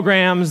addiction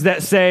programs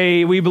that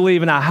say we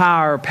believe in a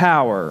higher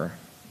power.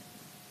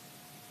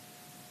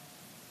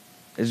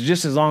 It's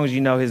just as long as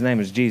you know his name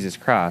is Jesus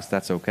Christ,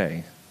 that's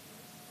okay.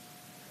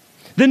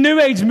 The New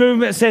Age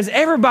movement says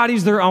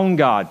everybody's their own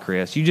God,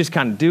 Chris. You just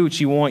kind of do what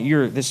you want.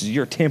 This is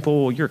your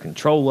temple. You're in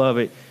control of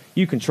it.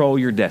 You control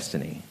your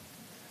destiny.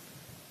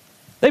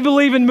 They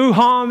believe in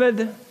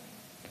Muhammad,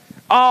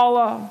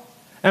 Allah,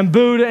 and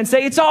Buddha and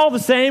say it's all the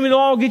same. It'll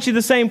all get you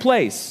the same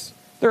place.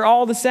 They're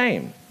all the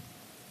same.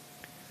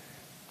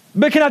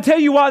 But can I tell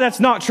you why that's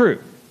not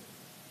true?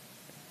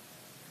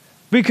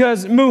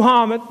 Because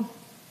Muhammad,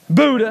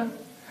 Buddha,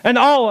 and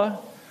Allah,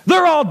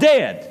 they're all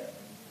dead.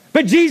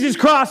 But Jesus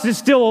Christ is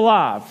still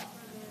alive.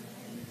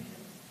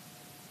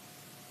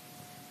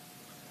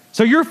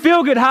 So your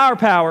feel-good higher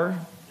power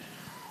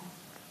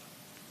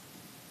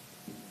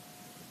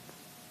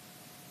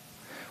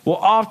will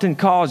often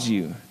cause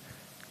you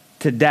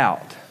to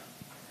doubt.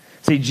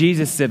 See,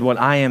 Jesus said, "What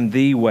I am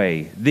the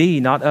way,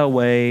 not a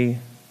way,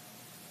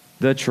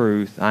 the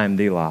truth, I am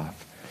the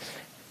life."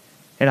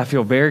 And I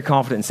feel very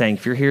confident in saying,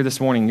 if you're here this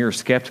morning, you're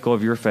skeptical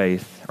of your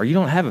faith, or you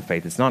don't have a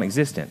faith, it's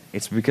non-existent.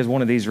 It's because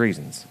one of these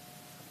reasons.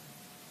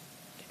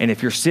 And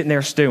if you're sitting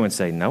there stewing and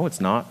say, "No, it's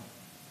not,"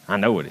 I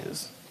know it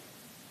is.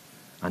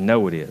 I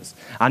know it is.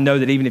 I know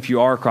that even if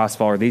you are a Christ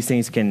follower, these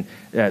things can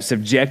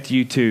subject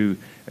you to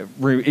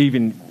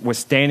even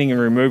withstanding and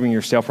removing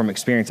yourself from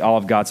experience all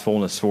of God's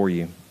fullness for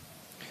you.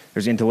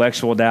 There's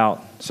intellectual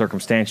doubt,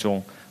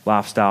 circumstantial,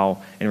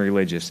 lifestyle, and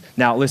religious.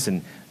 Now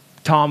listen,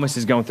 Thomas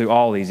is going through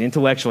all these.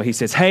 Intellectual, he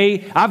says,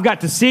 "Hey, I've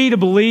got to see to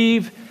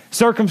believe."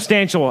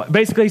 Circumstantial,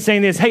 basically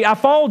saying this, "Hey, I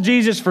followed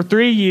Jesus for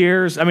 3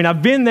 years. I mean,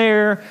 I've been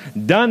there,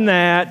 done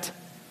that.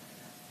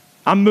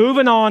 I'm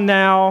moving on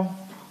now."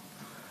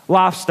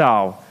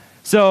 Lifestyle.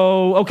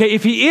 So, okay,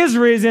 if he is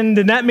risen,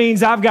 then that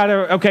means I've got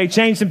to,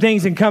 change some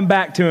things and come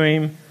back to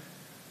him.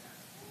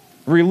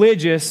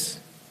 Religious.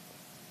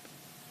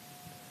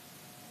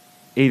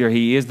 Either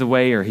he is the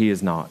way or he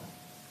is not.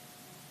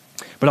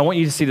 But I want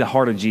you to see the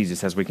heart of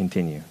Jesus as we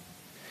continue.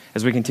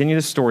 As we continue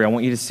the story, I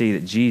want you to see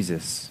that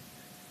Jesus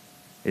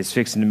is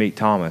fixing to meet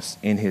Thomas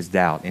in his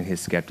doubt, in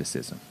his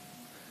skepticism.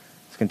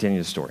 Let's continue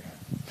the story.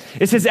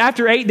 It says,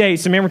 after 8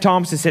 days, so remember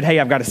Thomas had said, "Hey,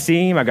 I've got to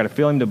see him. I've got to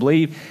feel him to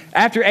believe."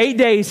 After 8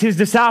 days, his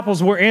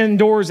disciples were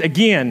indoors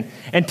again,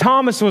 and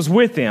Thomas was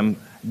with them.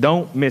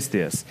 Don't miss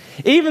this.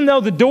 Even though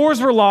the doors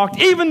were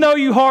locked, even though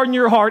you harden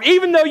your heart,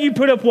 even though you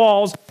put up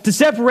walls to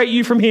separate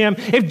you from him,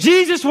 if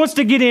Jesus wants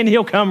to get in,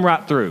 he'll come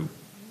right through.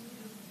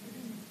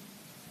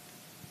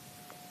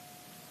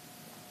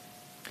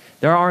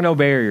 There are no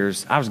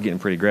barriers. I was getting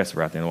pretty aggressive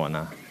right then, wasn't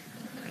I?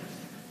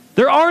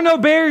 There are no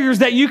barriers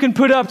that you can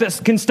put up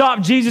that can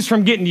stop Jesus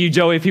from getting to you,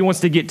 Joey, if he wants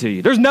to get to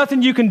you. There's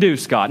nothing you can do,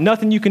 Scott.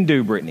 Nothing you can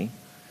do, Brittany.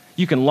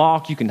 You can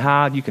lock, you can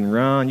hide, you can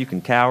run, you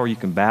can cower, you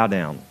can bow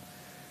down.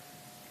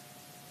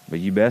 But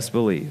you best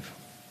believe,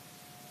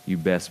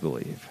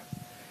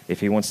 if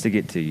he wants to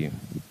get to you,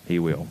 he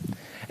will.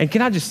 And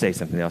can I just say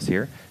something else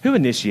here? Who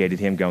initiated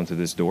him going through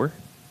this door?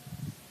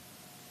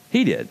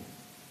 He did.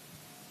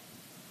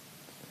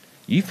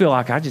 You feel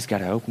like I just got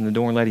to open the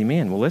door and let him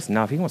in. Well, listen,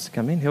 now if he wants to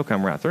come in, he'll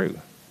come right through.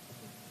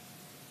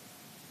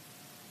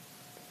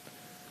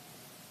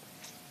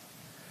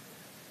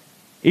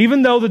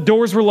 Even though the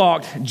doors were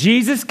locked,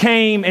 Jesus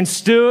came and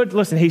stood.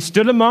 Listen, he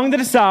stood among the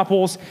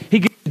disciples. He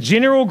gave a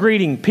general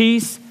greeting,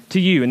 "Peace to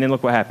you." And then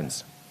look what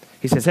happens.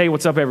 He says, "Hey,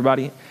 what's up,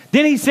 everybody?"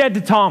 Then he said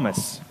to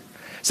Thomas,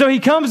 So he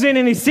comes in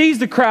and he sees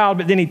the crowd,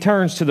 but then he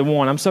turns to the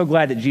one. I'm so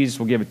glad that Jesus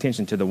will give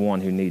attention to the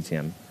one who needs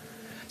him.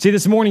 See,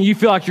 this morning you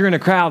feel like you're in a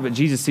crowd, but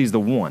Jesus sees the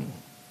one.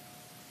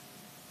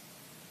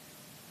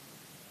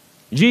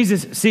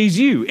 Jesus sees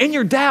you in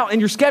your doubt and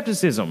your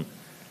skepticism.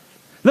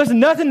 Listen,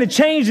 nothing had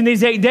changed in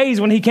these 8 days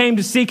when he came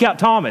to seek out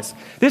Thomas.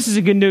 This is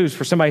a good news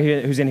for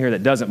somebody who's in here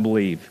that doesn't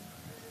believe.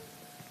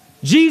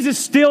 Jesus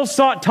still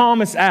sought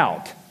Thomas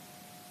out.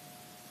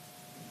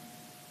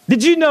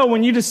 Did you know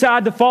when you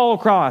decide to follow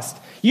Christ,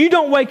 you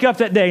don't wake up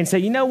that day and say,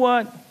 you know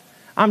what?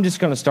 I'm just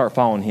going to start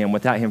following him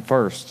without him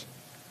first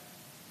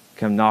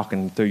come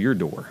knocking through your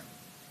door.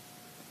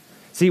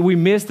 See, we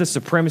miss the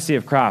supremacy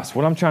of Christ.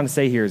 What I'm trying to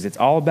say here is it's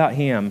all about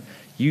him.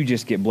 You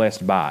just get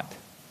blessed by it.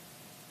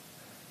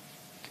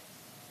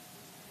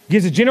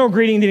 Gives a general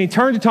greeting, then he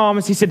turned to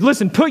Thomas. He said,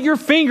 listen, put your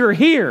finger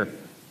here.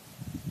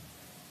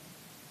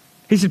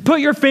 He said, put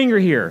your finger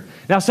here.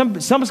 Now, some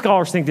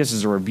scholars think this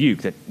is a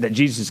rebuke, that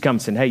Jesus has come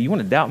and said, hey, you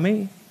want to doubt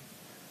me?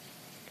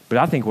 But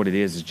I think what it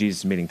is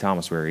Jesus meeting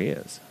Thomas where he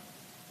is.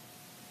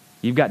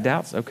 You've got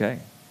doubts? Okay.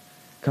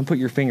 Come put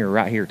your finger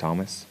right here,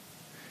 Thomas.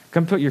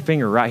 Come put your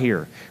finger right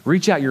here.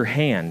 Reach out your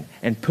hand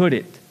and put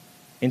it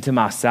into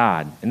my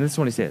side. And this is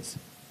what he says.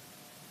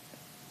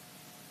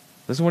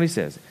 This is what he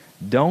says.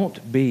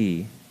 Don't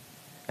be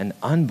an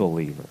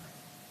unbeliever,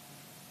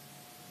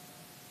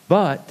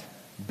 but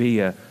be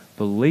a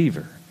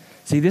believer.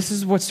 See, this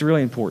is what's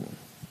really important.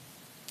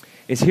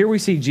 Is here we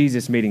see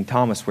Jesus meeting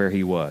Thomas where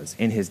he was,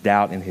 in his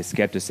doubt, in his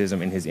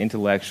skepticism, in his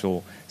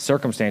intellectual,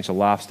 circumstantial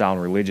lifestyle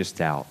and religious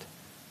doubt.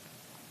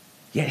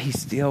 Yet he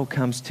still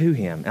comes to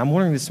him. And I'm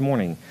wondering this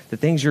morning, the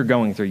things you're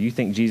going through, you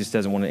think Jesus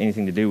doesn't want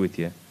anything to do with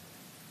you.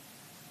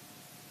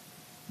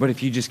 But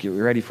if you just get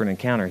ready for an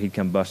encounter, he'd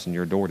come busting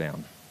your door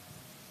down.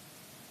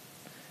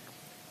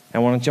 And I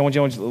want you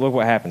to look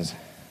what happens,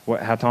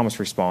 how Thomas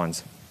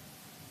responds.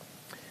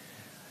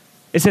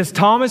 It says,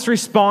 Thomas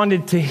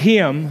responded to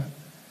him,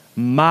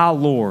 my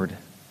Lord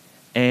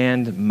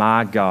and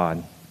my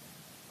God.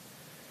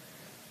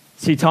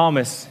 See,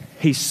 Thomas,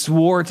 he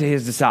swore to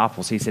his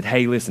disciples. He said,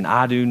 hey, listen,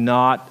 I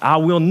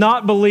will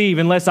not believe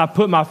unless I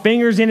put my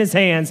fingers in his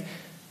hands.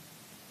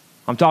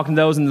 I'm talking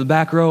to those in the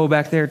back row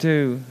back there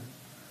too.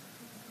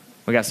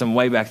 We got some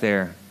way back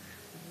there.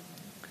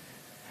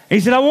 He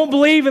said, I won't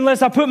believe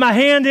unless I put my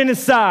hand in his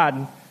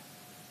side.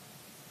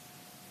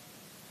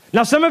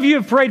 Now, some of you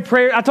have prayed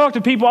prayer. I talk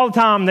to people all the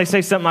time, and they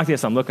say something like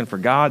this, I'm looking for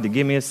God to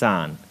give me a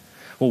sign.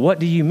 Well, what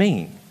do you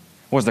mean?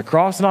 Was the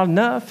cross not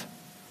enough?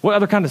 What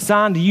other kind of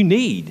sign do you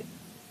need?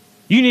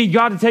 You need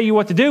God to tell you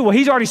what to do. Well,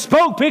 he's already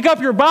spoke. Pick up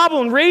your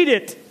Bible and read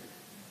it.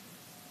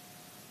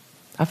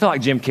 I feel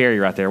like Jim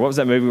Carrey right there. What was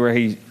that movie where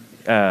he,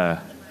 Liar,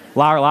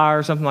 Liar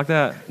or something like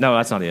that? No,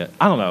 that's not it.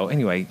 I don't know.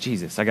 Anyway,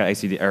 Jesus, I got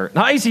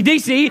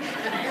ACDC.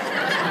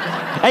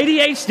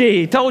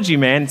 ADHD. Told you,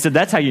 man. So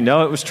that's how you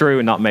know it was true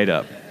and not made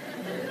up.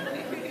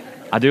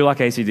 I do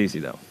like AC/DC,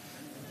 though.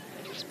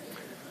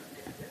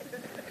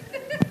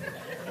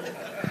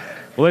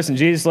 Well, listen,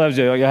 Jesus loves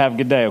you. You'll have a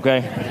good day,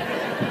 okay?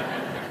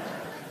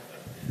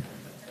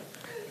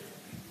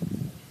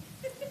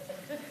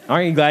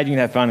 Aren't you glad you can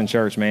have fun in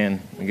church,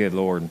 man? Good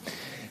Lord.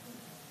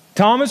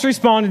 Thomas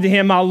responded to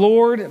him, my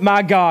Lord,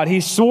 my God. He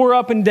swore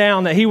up and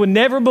down that he would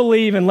never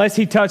believe unless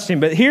he touched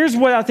him. But here's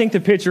what I think the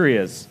picture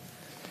is.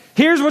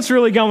 Here's what's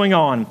really going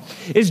on.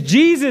 Is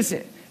Jesus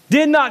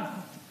did not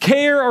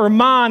care or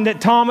mind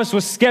that Thomas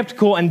was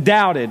skeptical and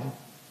doubted.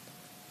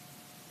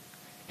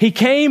 He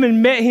came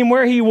and met him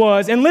where he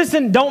was. And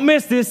listen, don't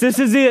miss this. This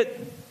is it.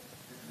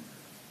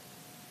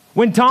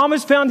 When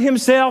Thomas found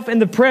himself in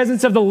the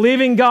presence of the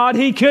living God,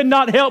 he could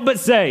not help but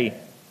say,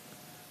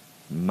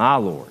 my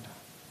Lord,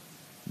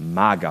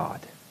 my God.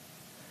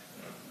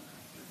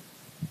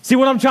 See,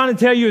 what I'm trying to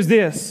tell you is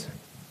this.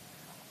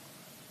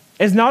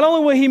 Is not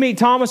only will he meet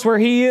Thomas where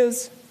he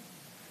is,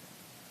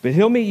 but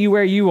he'll meet you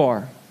where you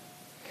are.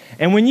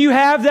 And when you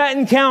have that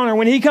encounter,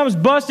 when he comes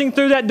busting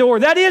through that door,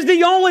 that is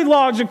the only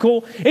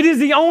logical, it is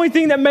the only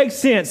thing that makes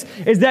sense,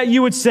 is that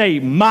you would say,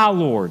 my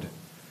Lord,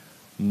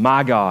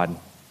 my God.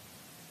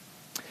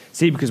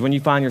 See, because when you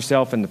find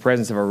yourself in the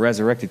presence of a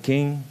resurrected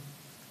king,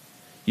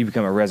 you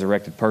become a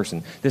resurrected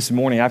person. This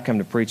morning, I've come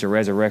to preach a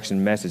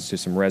resurrection message to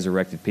some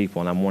resurrected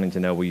people, and I'm wanting to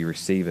know will you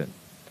receive it.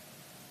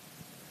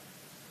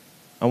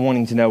 I'm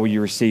wanting to know will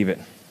you receive it.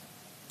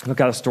 Look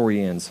how the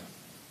story ends.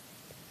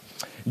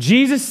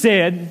 Jesus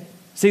said,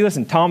 see,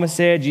 listen, Thomas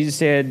said, Jesus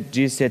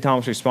said,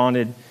 Thomas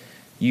responded,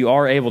 you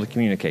are able to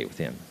communicate with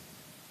him.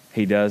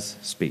 He does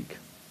speak.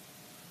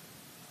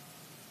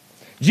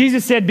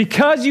 Jesus said,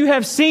 because you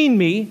have seen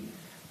me,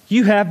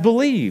 you have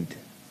believed.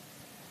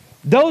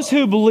 Those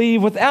who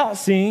believe without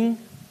seeing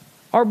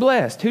are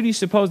blessed. Who do you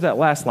suppose that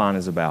last line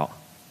is about?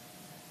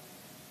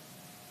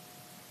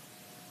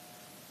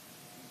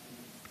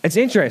 It's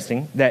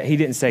interesting that he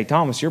didn't say,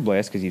 Thomas, you're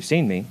blessed because you've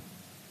seen me.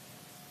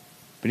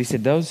 But he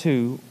said, those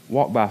who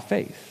walk by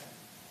faith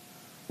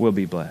will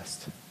be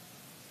blessed.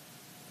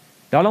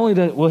 Not only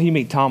will he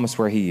meet Thomas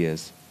where he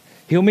is,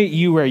 he'll meet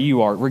you where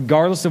you are,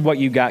 regardless of what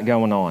you got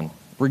going on.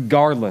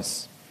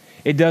 Regardless.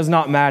 It does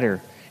not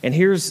matter. And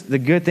here's the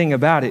good thing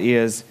about it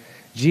is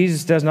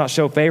Jesus does not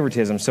show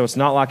favoritism. So it's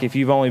not like if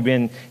you've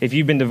been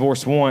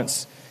divorced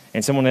once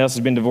and someone else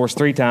has been divorced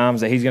 3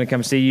 times, that he's going to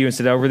come see you and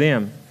sit over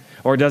them.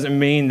 Or it doesn't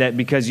mean that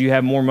because you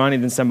have more money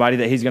than somebody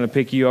that he's going to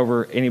pick you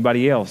over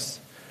anybody else.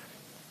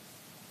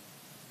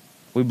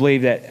 We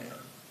believe that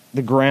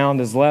the ground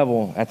is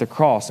level at the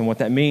cross. And what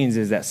that means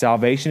is that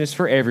salvation is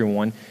for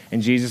everyone,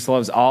 and Jesus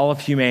loves all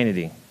of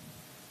humanity.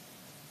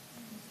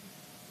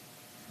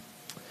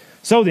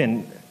 So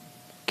then,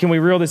 can we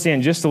reel this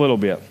in just a little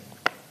bit?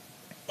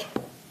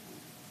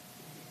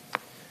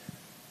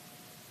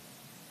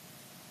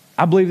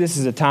 I believe this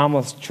is a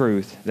timeless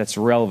truth that's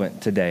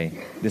relevant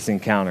today, this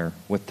encounter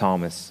with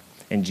Thomas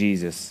and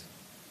Jesus.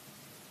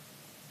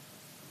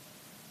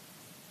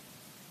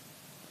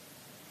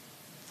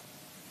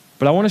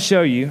 But I want to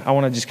show you, I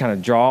want to just kind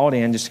of draw it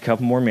in just a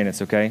couple more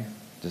minutes, okay?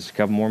 Just a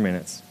couple more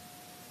minutes.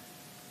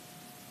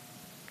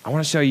 I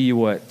want to show you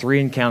what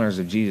 3 encounters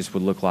of Jesus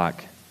would look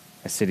like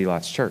at City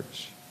Lights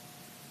Church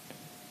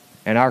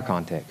in our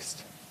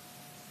context.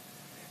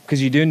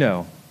 Because you do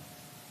know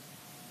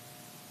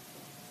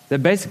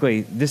that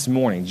basically this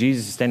morning,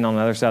 Jesus is standing on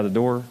the other side of the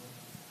door,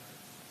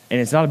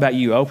 and it's not about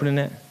you opening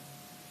it,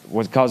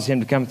 what causes him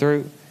to come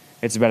through.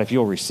 It's about if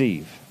you'll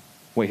receive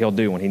what he'll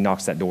do when he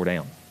knocks that door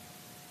down.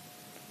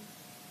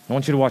 I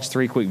want you to watch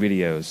 3 quick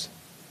videos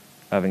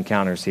of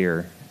encounters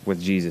here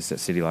with Jesus at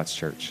City Lights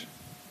Church.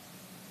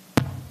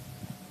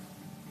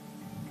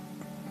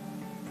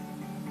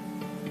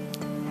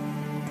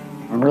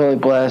 I'm really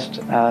blessed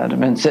to have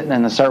been sitting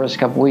in the service a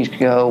couple weeks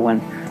ago when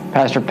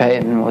Pastor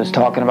Peyton was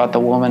talking about the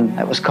woman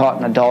that was caught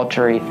in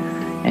adultery,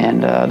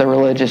 and the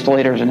religious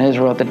leaders in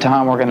Israel at the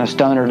time were going to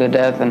stone her to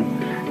death,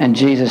 and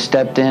Jesus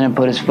stepped in and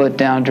put his foot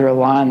down, drew a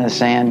line in the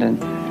sand,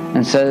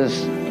 and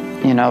says,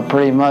 you know,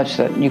 pretty much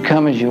that you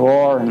come as you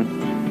are,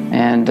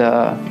 and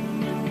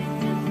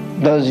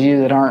those of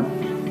you that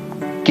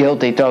aren't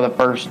guilty, throw the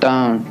first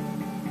stone.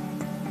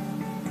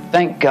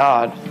 Thank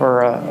God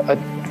for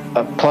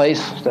a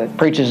place that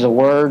preaches the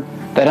word,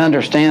 that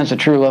understands the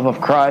true love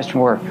of Christ,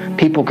 where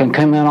people can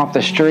come in off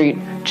the street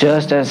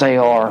just as they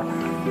are,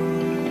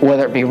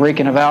 whether it be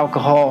reeking of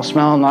alcohol,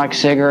 smelling like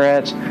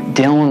cigarettes,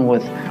 dealing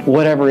with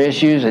whatever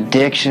issues,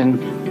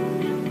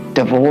 addiction,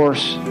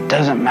 divorce,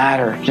 doesn't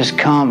matter. Just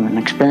come and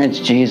experience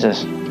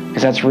Jesus,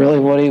 because that's really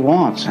what he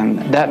wants. And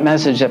that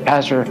message that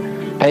Pastor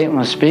Peyton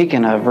was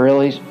speaking of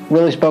really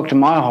spoke to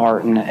my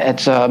heart, and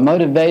it's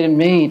motivated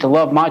me to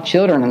love my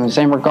children in the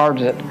same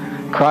regards that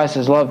Christ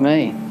has loved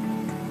me.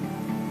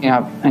 You know,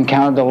 I've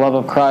encountered the love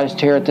of Christ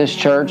here at this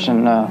church,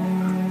 and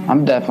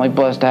I'm definitely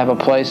blessed to have a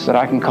place that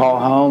I can call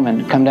home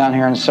and come down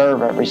here and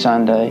serve every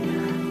Sunday,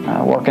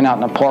 working out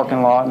in the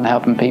parking lot and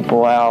helping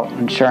people out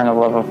and sharing the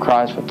love of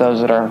Christ with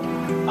those that are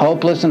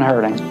hopeless and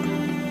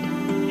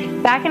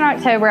hurting. Back in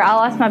October, I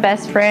lost my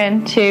best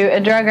friend to a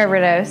drug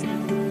overdose.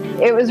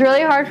 It was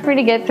really hard for me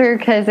to get through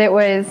because it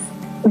was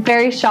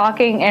very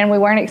shocking and we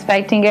weren't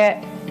expecting it.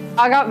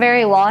 I got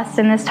very lost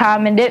in this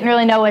time and didn't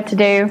really know what to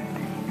do.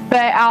 But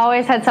I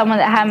always had someone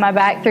that had my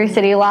back through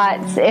City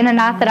Lights. In a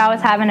night that I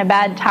was having a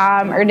bad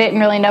time or didn't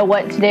really know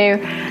what to do,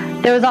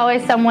 there was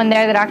always someone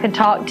there that I could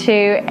talk to,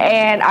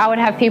 and I would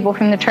have people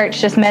from the church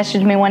just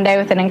message me one day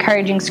with an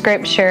encouraging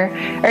scripture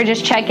or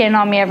just check in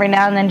on me every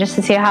now and then just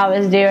to see how I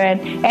was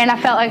doing. And I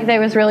felt like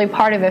there was really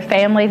part of a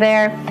family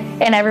there,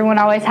 and everyone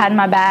always had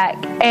my back.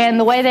 And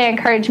the way they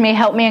encouraged me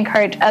helped me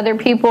encourage other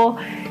people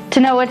to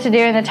know what to do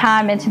in the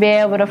time and to be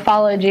able to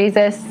follow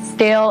Jesus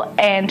still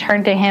and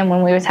turn to him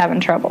when we was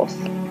having troubles.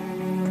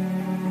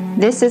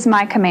 This is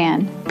my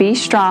command. Be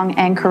strong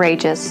and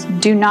courageous.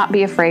 Do not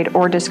be afraid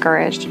or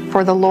discouraged,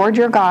 for the Lord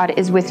your God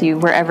is with you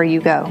wherever you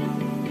go.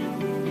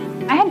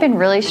 I had been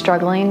really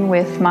struggling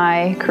with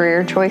my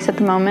career choice at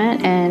the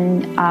moment,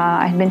 and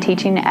I had been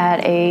teaching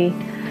at a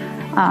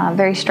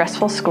very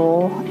stressful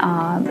school.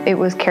 It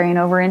was carrying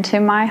over into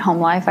my home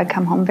life. I'd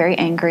come home very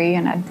angry,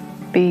 and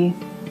I'd be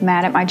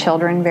mad at my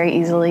children very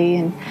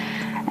easily.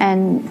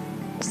 And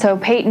so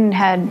Peyton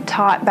had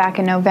taught back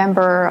in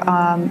November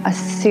a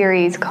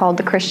series called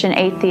The Christian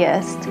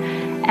Atheist,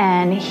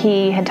 and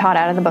he had taught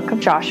out of the book of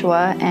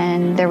Joshua,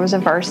 and there was a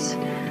verse,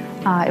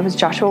 it was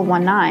Joshua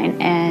 1:9,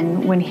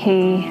 and when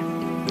he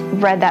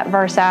read that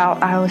verse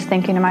out, I was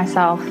thinking to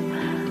myself,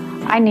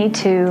 I need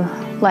to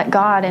let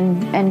God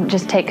and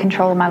just take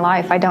control of my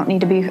life. I don't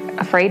need to be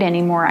afraid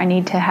anymore. I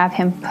need to have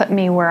him put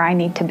me where I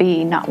need to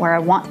be, not where I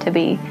want to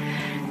be.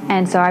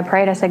 And so I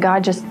prayed, I said,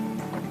 God,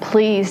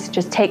 please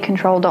just take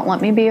control. Don't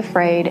let me be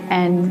afraid,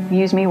 and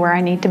use me where I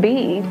need to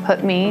be.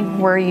 Put me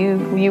where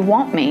you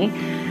want me.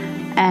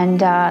 And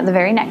the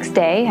very next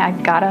day, I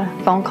got a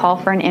phone call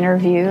for an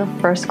interview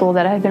for a school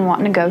that I had been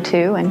wanting to go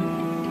to,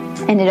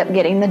 and ended up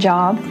getting the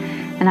job.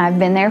 And I've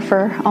been there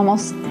for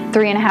almost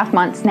 3.5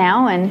 months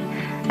now, and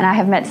I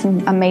have met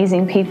some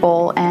amazing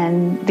people,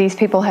 and these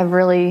people have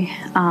really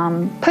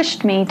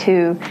pushed me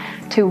to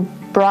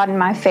broaden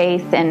my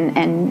faith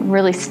and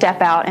really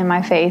step out in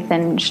my faith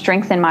and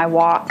strengthen my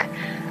walk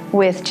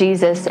with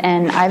Jesus.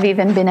 And I've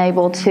even been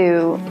able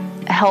to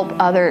help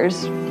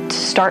others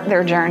start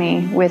their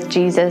journey with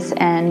Jesus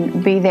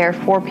and be there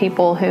for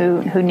people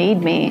who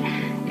need me.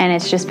 And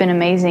it's just been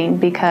amazing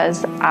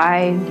because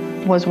I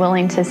was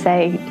willing to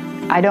say,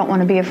 I don't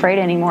want to be afraid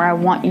anymore. I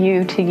want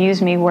you to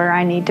use me where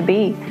I need to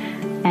be.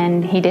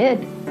 And he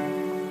did.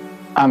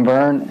 I'm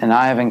Vern, and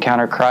I have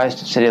encountered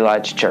Christ at City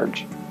Lights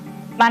Church.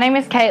 My name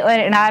is Caitlin,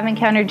 and I've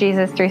encountered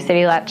Jesus through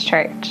City Lights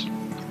Church.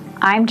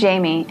 I'm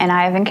Jamie, and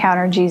I have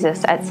encountered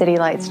Jesus at City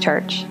Lights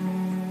Church.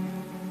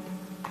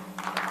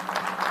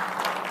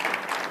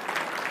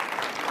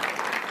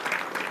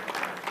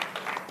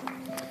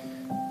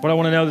 What I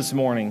want to know this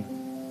morning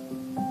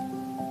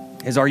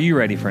is, are you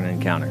ready for an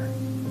encounter?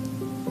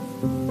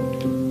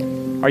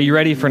 Are you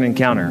ready for an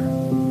encounter?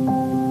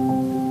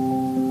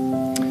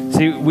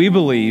 See, we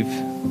believe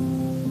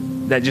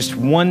that just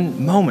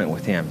one moment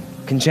with him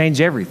can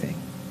change everything.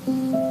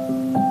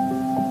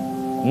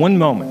 One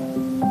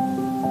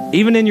moment.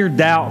 Even in your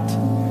doubt,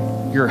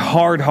 your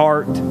hard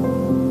heart,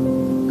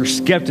 your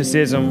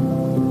skepticism,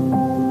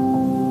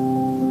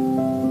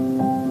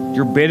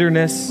 your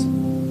bitterness,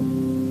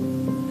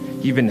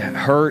 you've been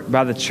hurt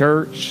by the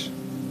church.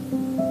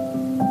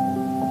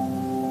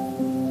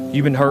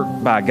 You've been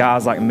hurt by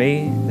guys like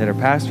me that are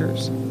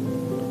pastors.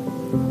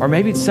 Or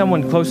maybe it's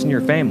someone close in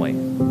your family.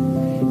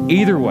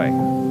 Either way,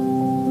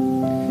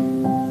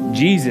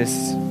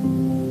 Jesus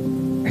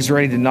is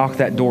ready to knock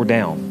that door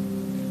down.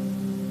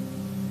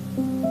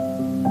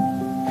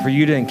 For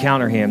you to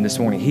encounter him this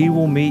morning. He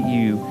will meet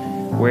you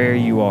where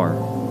you are.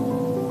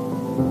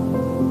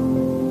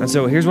 And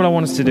so here's what I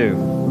want us to do.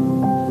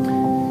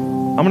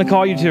 I'm going to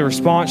call you to a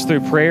response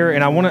through prayer,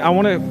 and I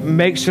want to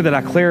make sure that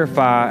I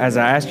clarify as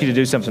I ask you to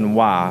do something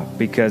why,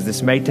 because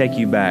this may take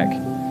you back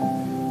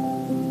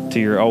to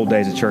your old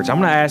days of church. I'm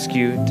going to ask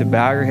you to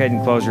bow your head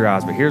and close your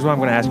eyes, but here's why I'm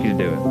going to ask you to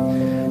do it.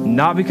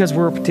 Not because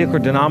we're a particular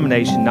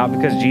denomination, not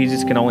because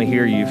Jesus can only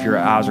hear you if your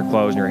eyes are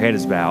closed and your head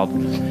is bowed,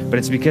 but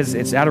it's because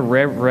it's out of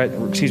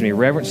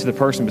reverence to the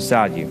person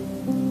beside you.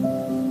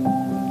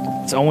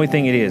 It's the only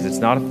thing it is. It's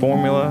not a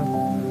formula.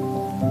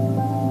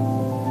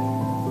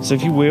 So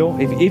if you will,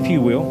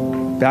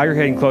 bow your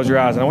head and close your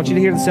eyes. And I want you to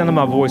hear the sound of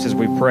my voice as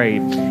we pray.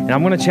 And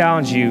I'm going to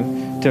challenge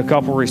you to a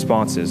couple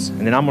responses.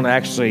 And then I'm going to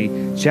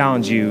actually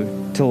challenge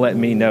you to let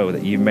me know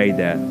that you made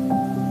that.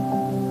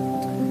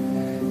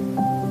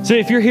 So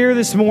if you're here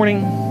this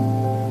morning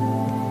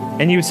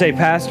and you would say,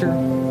 Pastor,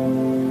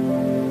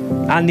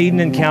 I need an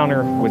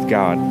encounter with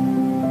God.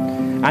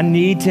 I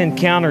need to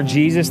encounter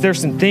Jesus. There's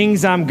some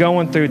things I'm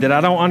going through that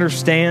I don't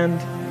understand.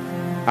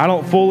 I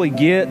don't fully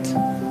get.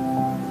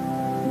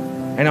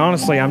 And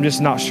honestly, I'm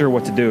just not sure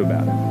what to do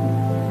about it.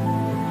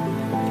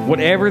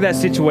 Whatever that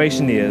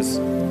situation is,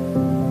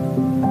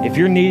 if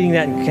you're needing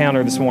that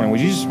encounter this morning,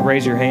 would you just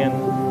raise your hand?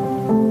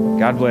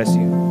 God bless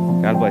you.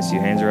 God bless you.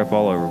 Hands are up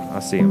all over. I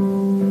see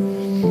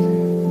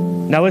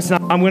them. Now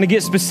listen, I'm going to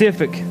get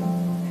specific.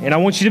 And I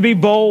want you to be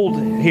bold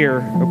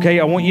here, okay?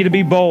 I want you to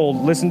be bold.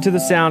 Listen to the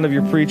sound of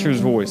your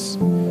preacher's voice.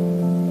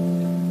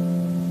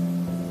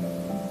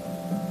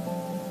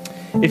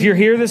 If you're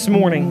here this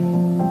morning,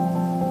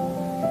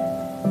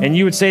 and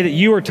you would say that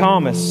you are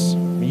Thomas,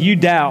 you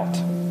doubt,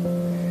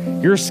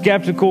 you're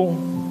skeptical,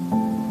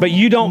 but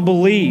you don't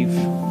believe.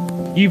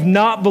 You've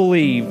not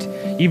believed.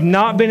 You've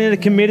not been in a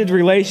committed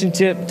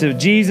relationship to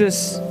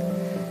Jesus.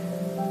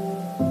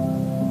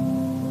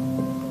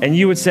 And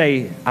you would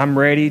say, I'm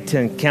ready to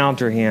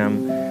encounter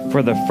him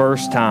for the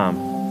first time.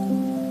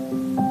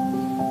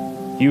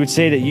 You would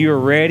say that you are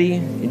ready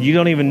and you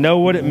don't even know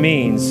what it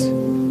means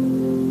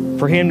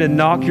for him to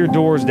knock your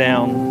doors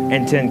down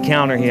and to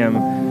encounter him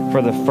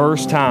for the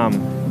first time.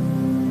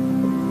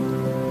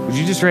 Would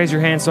you just raise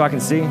your hand so I can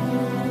see?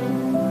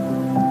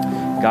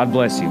 God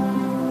bless you.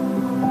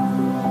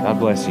 God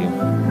bless you.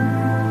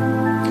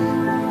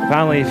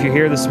 Finally, if you're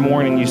here this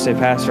morning, you say,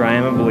 Pastor, I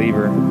am a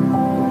believer.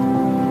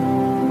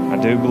 I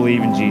do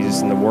believe in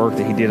Jesus and the work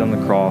that he did on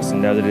the cross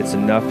and know that it's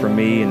enough for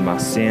me and my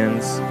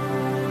sins.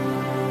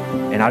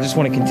 And I just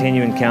want to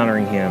continue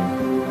encountering him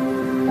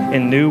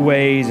in new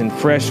ways and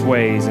fresh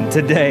ways, and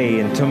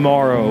today and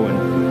tomorrow,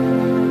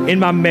 and in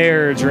my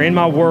marriage or in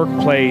my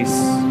workplace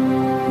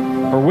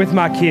or with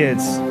my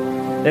kids.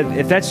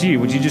 If that's you,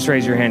 would you just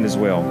raise your hand as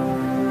well?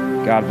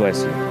 God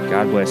bless you.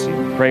 God bless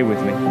you. Pray with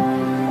me.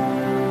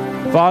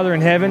 Father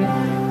in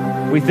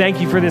heaven, we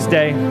thank you for this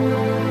day.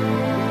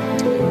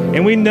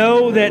 And we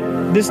know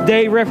that this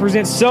day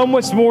represents so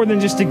much more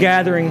than just a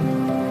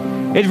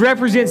gathering. It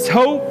represents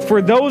hope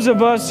for those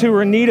of us who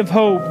are in need of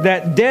hope,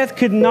 that death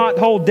could not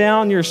hold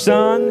down your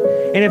son.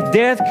 And if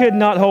death could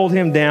not hold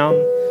him down,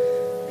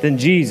 then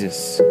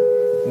Jesus,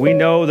 we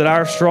know that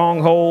our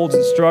strongholds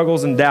and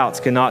struggles and doubts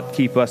cannot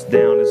keep us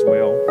down as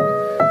well.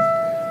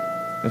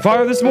 And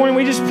Father, this morning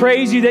we just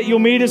praise you that you'll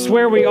meet us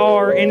where we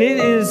are. And it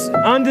is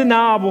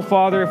undeniable,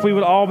 Father, if we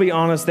would all be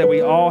honest, that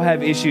we all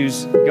have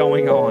issues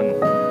going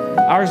on.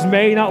 Ours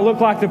may not look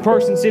like the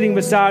person sitting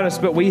beside us,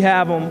 but we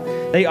have them.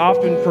 They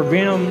often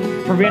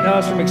prevent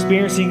us from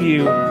experiencing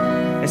you.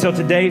 And so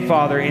today,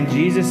 Father, in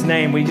Jesus'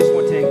 name, we just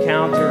want to encounter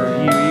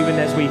encounter you, even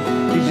as we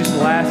do just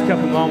the last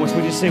couple moments.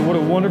 We just say, what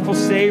a wonderful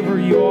Savior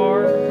you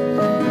are.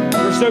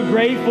 We're so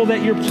grateful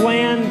that your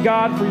plan,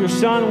 God, for your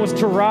Son was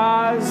to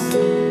rise.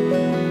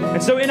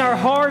 And so in our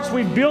hearts,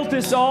 we built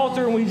this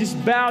altar and we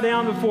just bow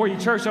down before you.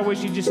 Church, I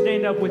wish you'd just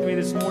stand up with me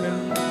this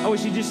morning. I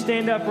wish you'd just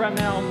stand up right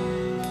now.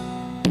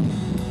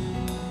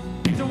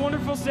 He's a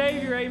wonderful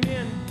Savior.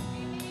 Amen.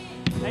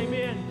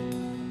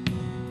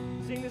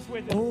 Amen. Sing this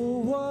with us. Oh,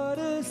 what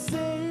a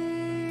Savior.